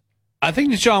scenarios? I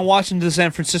think Deshaun Watson to San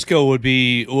Francisco would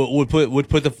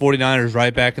put the 49ers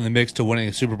right back in the mix to winning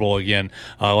a Super Bowl again.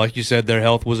 Like you said, their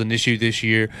health was an issue this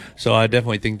year, so I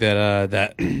definitely think that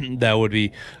that would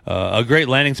be a great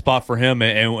landing spot for him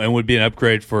and would be an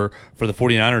upgrade for the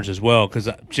 49ers as well. Because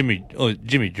Jimmy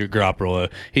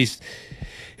Garoppolo,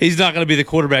 he's not going to be the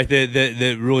quarterback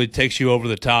that really takes you over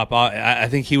the top. I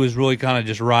think he was really kind of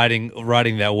just riding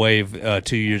that wave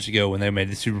 2 years ago when they made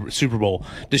the Super Bowl.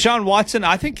 Deshaun Watson,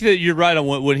 I think that you're right on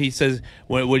when he says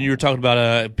when you were talking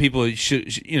about people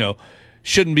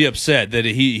shouldn't be upset that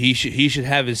he should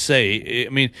have his say. I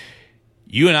mean,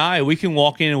 you and I, we can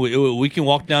walk in and we can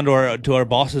walk down to our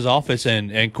boss's office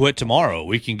and quit tomorrow.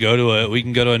 We can go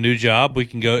to a new job. We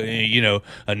can go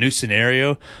a new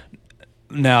scenario.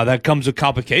 Now that comes with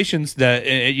complications that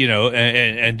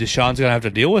and Deshaun's gonna have to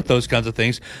deal with those kinds of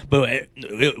things. But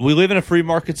we live in a free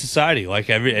market society. Like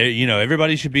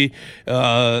everybody should be.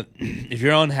 If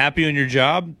you're unhappy in your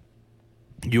job,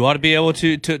 you ought to be able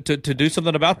to do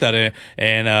something about that.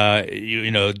 And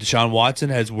Deshaun Watson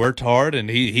has worked hard,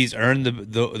 and he's earned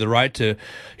the right to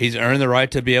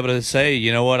be able to say,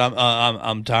 you know what,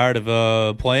 I'm tired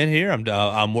of playing here.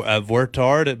 I've worked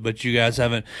hard, but you guys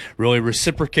haven't really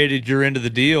reciprocated your end of the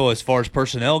deal as far as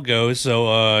personnel goes.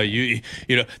 So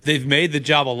they've made the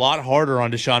job a lot harder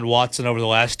on Deshaun Watson over the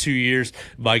last 2 years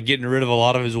by getting rid of a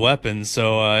lot of his weapons.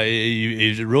 So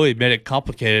it really made it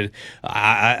complicated.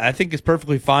 I think it's perfectly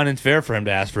perfectly fine and fair for him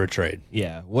to ask for a trade.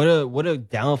 Yeah, what a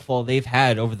downfall they've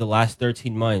had over the last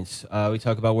 13 months. We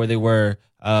talk about where they were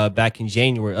back in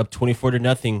January, up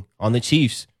 24-0 on the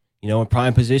Chiefs. You know, in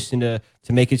prime position to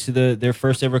make it to their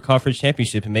first ever conference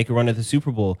championship and make a run at the Super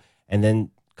Bowl. And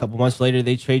then a couple months later,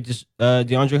 they trade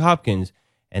DeAndre Hopkins.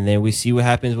 And then we see what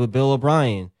happens with Bill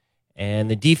O'Brien.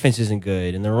 And the defense isn't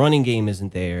good, and the running game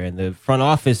isn't there, and the front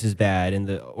office is bad, and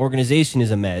the organization is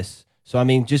a mess. So, I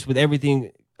mean, just with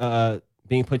everything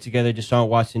being put together, Deshaun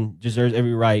Watson deserves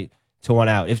every right to want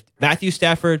out. If Matthew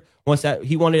Stafford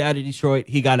he wanted out of Detroit,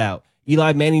 he got out.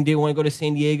 Eli Manning didn't want to go to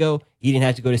San Diego. He didn't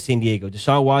have to go to San Diego.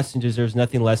 Deshaun Watson deserves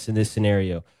nothing less in this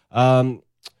scenario.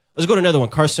 Let's go to another one.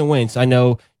 Carson Wentz. I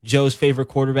know Joe's favorite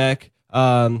quarterback.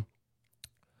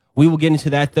 We will get into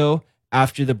that, though,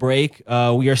 after the break.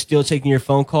 We are still taking your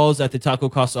phone calls at the Taco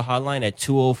Casa hotline at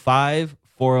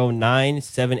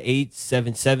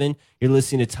 205-409-7877. You're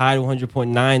listening to Tide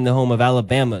 100.9, the home of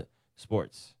Alabama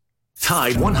sports.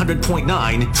 Tide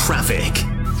 100.9 traffic.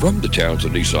 From the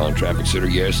Townsend Nissan Traffic Center,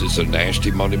 yes, it's a nasty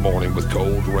Monday morning with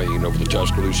cold rain over the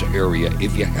Tuscaloosa area.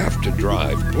 If you have to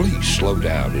drive, please slow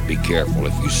down and be careful.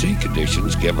 If you see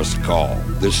conditions, give us a call.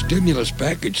 The stimulus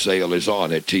package sale is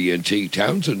on at TNT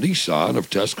Townsend Nissan of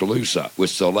Tuscaloosa,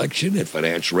 with selection and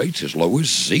finance rates as low as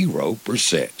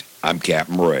 0%. I'm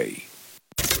Captain Ray.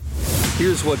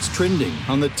 Here's what's trending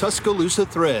on the Tuscaloosa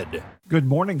thread. Good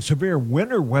morning. Severe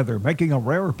winter weather making a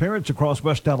rare appearance across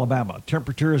West Alabama.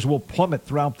 Temperatures will plummet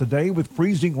throughout the day with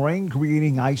freezing rain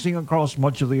creating icing across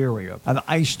much of the area. An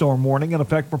ice storm warning in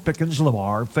effect for Pickens,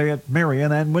 Lamar, Fayette,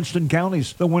 Marion, and Winston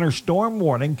counties. The winter storm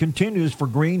warning continues for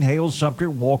Greene, Hales, Sumter,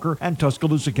 Walker, and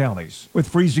Tuscaloosa counties. With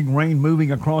freezing rain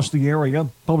moving across the area,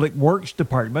 public works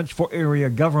departments for area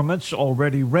governments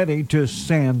already ready to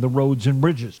sand the roads and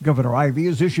bridges. Governor Ivey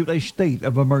has issued a state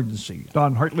of emergency.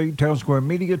 Don Hartley, Town Square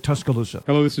Media, Tuscaloosa.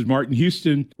 Hello, this is Martin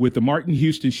Houston with the Martin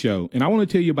Houston Show, and I want to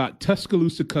tell you about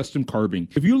Tuscaloosa Custom Curbing.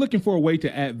 If you're looking for a way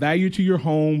to add value to your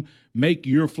home, make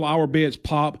your flower beds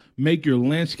pop, make your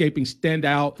landscaping stand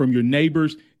out from your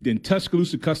neighbors, then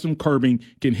Tuscaloosa Custom Curbing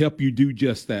can help you do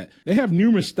just that. They have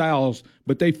numerous styles,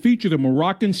 but they feature the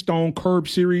Moroccan Stone Curb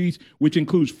series, which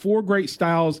includes 4 great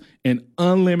styles and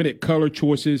unlimited color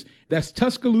choices. That's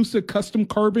Tuscaloosa Custom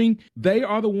Curbing. They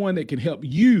are the one that can help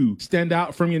you stand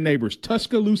out from your neighbors.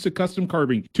 Tuscaloosa Custom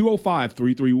Curbing,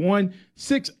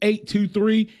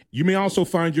 205-331-6823. You may also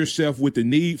find yourself with the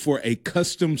need for a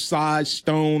custom size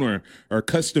stone or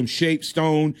custom shaped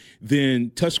stone.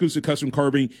 Then Tuscaloosa Custom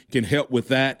Curbing can help with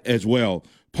that as well.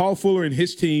 Paul Fuller and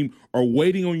his team are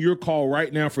waiting on your call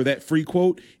right now for that free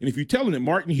quote. And if you tell them that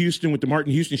Martin Houston with the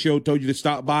Martin Houston Show told you to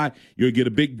stop by, you'll get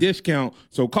a big discount.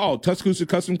 So call Tuscaloosa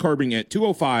Custom Curbing at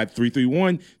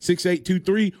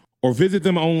 205-331-6823 or visit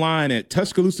them online at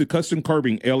Tuscaloosa Custom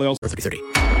Curbing, LLC.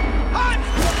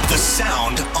 The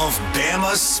sound of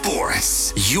Bama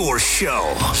sports. Your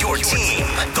show, your team.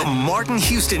 The Martin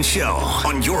Houston Show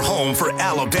on your home for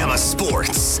Alabama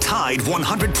sports. Tide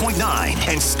 100.9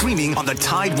 and streaming on the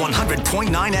Tide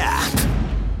 100.9 app.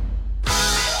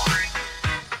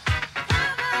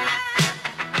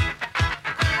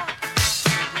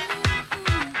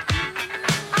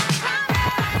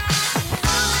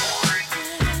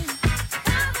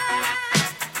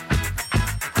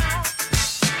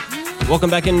 Welcome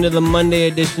back into the Monday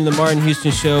edition of the Martin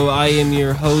Houston Show. I am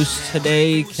your host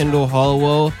today, Kendall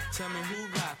Hollowell.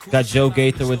 Got Joe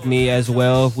Gaither with me as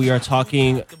well. We are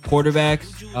talking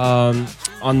quarterbacks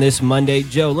on this Monday.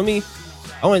 Joe,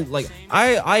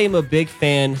 I am a big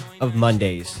fan of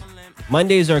Mondays.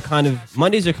 Mondays are kind of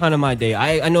my day.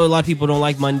 I know a lot of people don't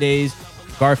like Mondays.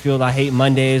 Garfield, I hate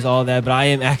Mondays, all that, but I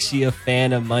am actually a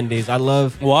fan of Mondays.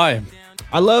 Why?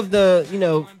 I love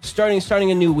the,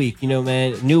 starting a new week,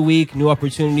 man. New week, new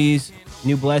opportunities,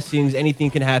 new blessings.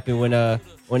 Anything can happen when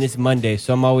it's Monday.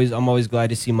 So I'm always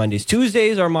glad to see Mondays.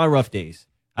 Tuesdays are my rough days.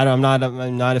 I'm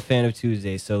not a fan of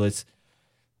Tuesdays. So let's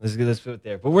put it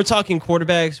there. But we're talking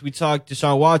quarterbacks. We talked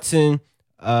Deshaun Watson,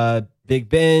 Big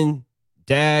Ben,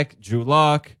 Dak, Drew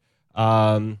Lock.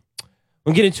 We'll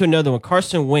get into another one.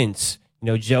 Carson Wentz,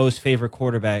 Joe's favorite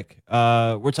quarterback.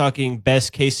 We're talking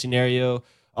best case scenario.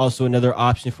 Also another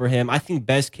option for him. I think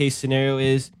best case scenario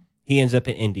is he ends up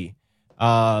in Indy.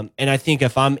 And I think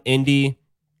if I'm Indy,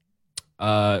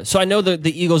 so I know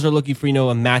the Eagles are looking for,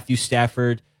 a Matthew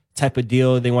Stafford type of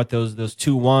deal. They want those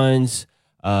 2-1s,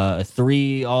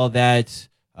 3, all that.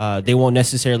 They won't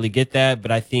necessarily get that, but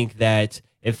I think that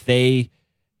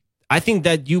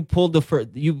you pull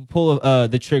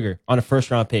the trigger on a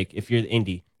first round pick if you're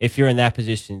Indy, if you're in that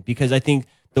position, because I think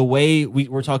the way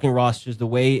we're talking rosters, the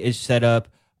way it's set up.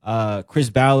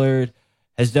 Chris Ballard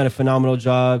has done a phenomenal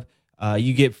job.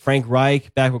 You get Frank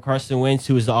Reich back with Carson Wentz,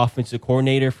 who was the offensive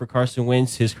coordinator for Carson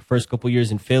Wentz his first couple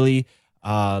years in Philly.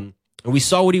 And we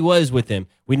saw what he was with him.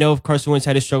 We know Carson Wentz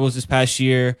had his struggles this past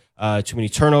year, too many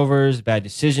turnovers, bad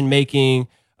decision-making,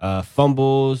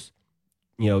 fumbles,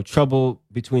 trouble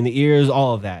between the ears,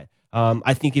 all of that.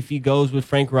 I think if he goes with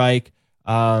Frank Reich,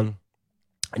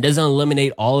 it doesn't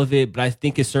eliminate all of it, but I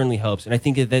think it certainly helps. And I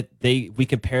think that we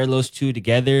compare those two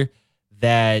together,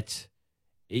 that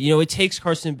it takes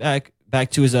Carson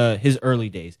back to his early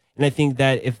days. And I think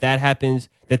that if that happens,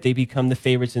 that they become the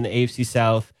favorites in the AFC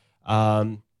South,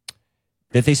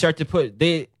 that they start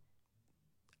to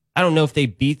I don't know if they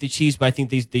beat the Chiefs, but I think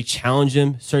they challenge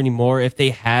them certainly more if they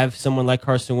have someone like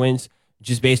Carson Wentz,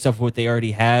 just based off what they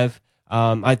already have.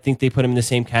 I think they put him in the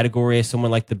same category as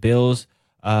someone like the Bills.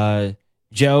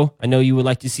 Joe, I know you would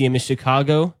like to see him in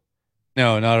Chicago.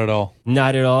 No, not at all.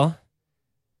 Not at all.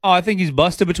 Oh, I think he's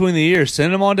busted between the ears.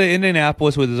 Send him on to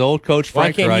Indianapolis with his old coach,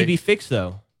 Frank Reich. Why can't he be fixed,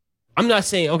 though? I'm not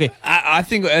saying, okay. I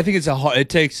think it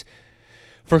takes,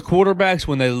 for quarterbacks,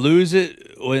 when they lose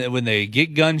it, when they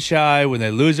get gun shy, when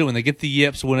they lose it, when they get the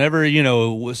yips, whenever,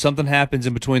 something happens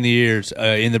in between the ears,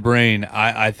 in the brain,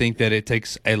 I think that it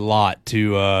takes a lot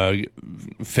to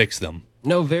fix them.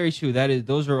 No, very true.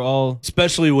 Those are all,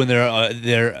 especially when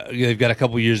they've got a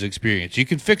couple years of experience. You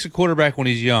can fix a quarterback when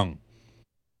he's young.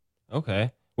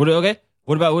 Okay. What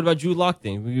about Drew Lock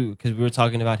then? Because we were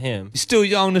talking about him. He's still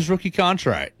young in his rookie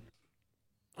contract.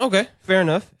 Okay, fair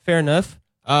enough.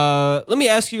 Let me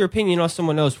ask you your opinion on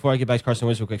someone else before I get back to Carson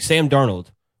Wentz real quick. Sam Darnold.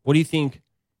 What do you think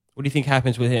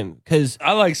happens with him? Because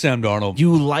I like Sam Darnold.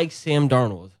 You like Sam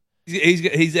Darnold? He's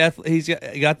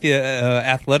got the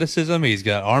athleticism. He's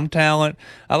got arm talent.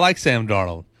 I like Sam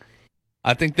Darnold.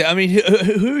 I think that. I mean,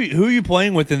 who are you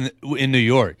playing with in New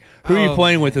York? Who are you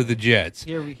playing with the Jets?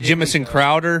 Jamison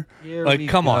Crowder.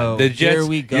 Come on, the Jets. Here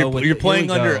we go. You're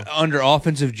playing under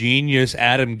offensive genius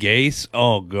Adam Gase.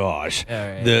 Oh gosh,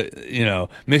 right.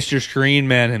 Mr. Screen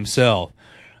Man himself.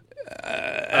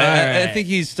 I think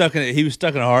he was stuck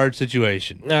in a hard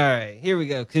situation. All right, here we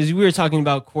go. Because we were talking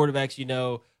about quarterbacks.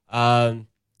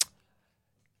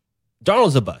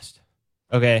 Darnold's a bust.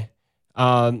 Okay,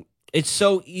 it's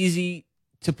so easy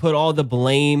to put all the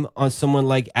blame on someone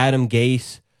like Adam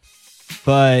Gase,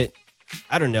 but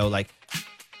I don't know,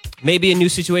 maybe a new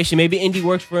situation, maybe Indy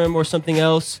works for him or something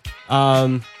else.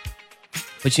 But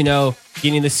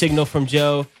getting the signal from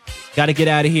Joe, got to get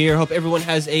out of here. Hope everyone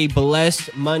has a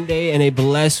blessed Monday and a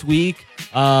blessed week.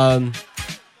 Catch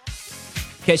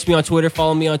me on Twitter.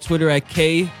 Follow me on Twitter at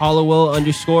 @KHollowell_.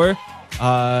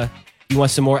 You want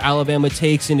some more Alabama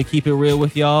takes and to keep it real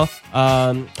with y'all,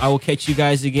 I will catch you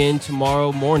guys again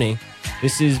tomorrow morning.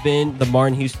 This has been the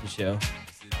Martin Houston Show.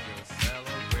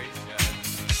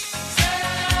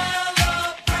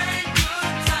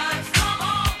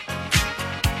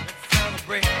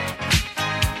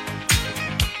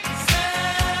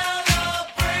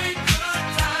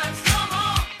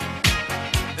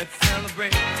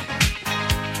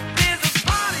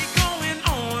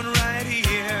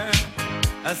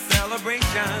 A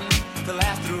celebration to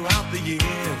last throughout the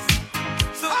years.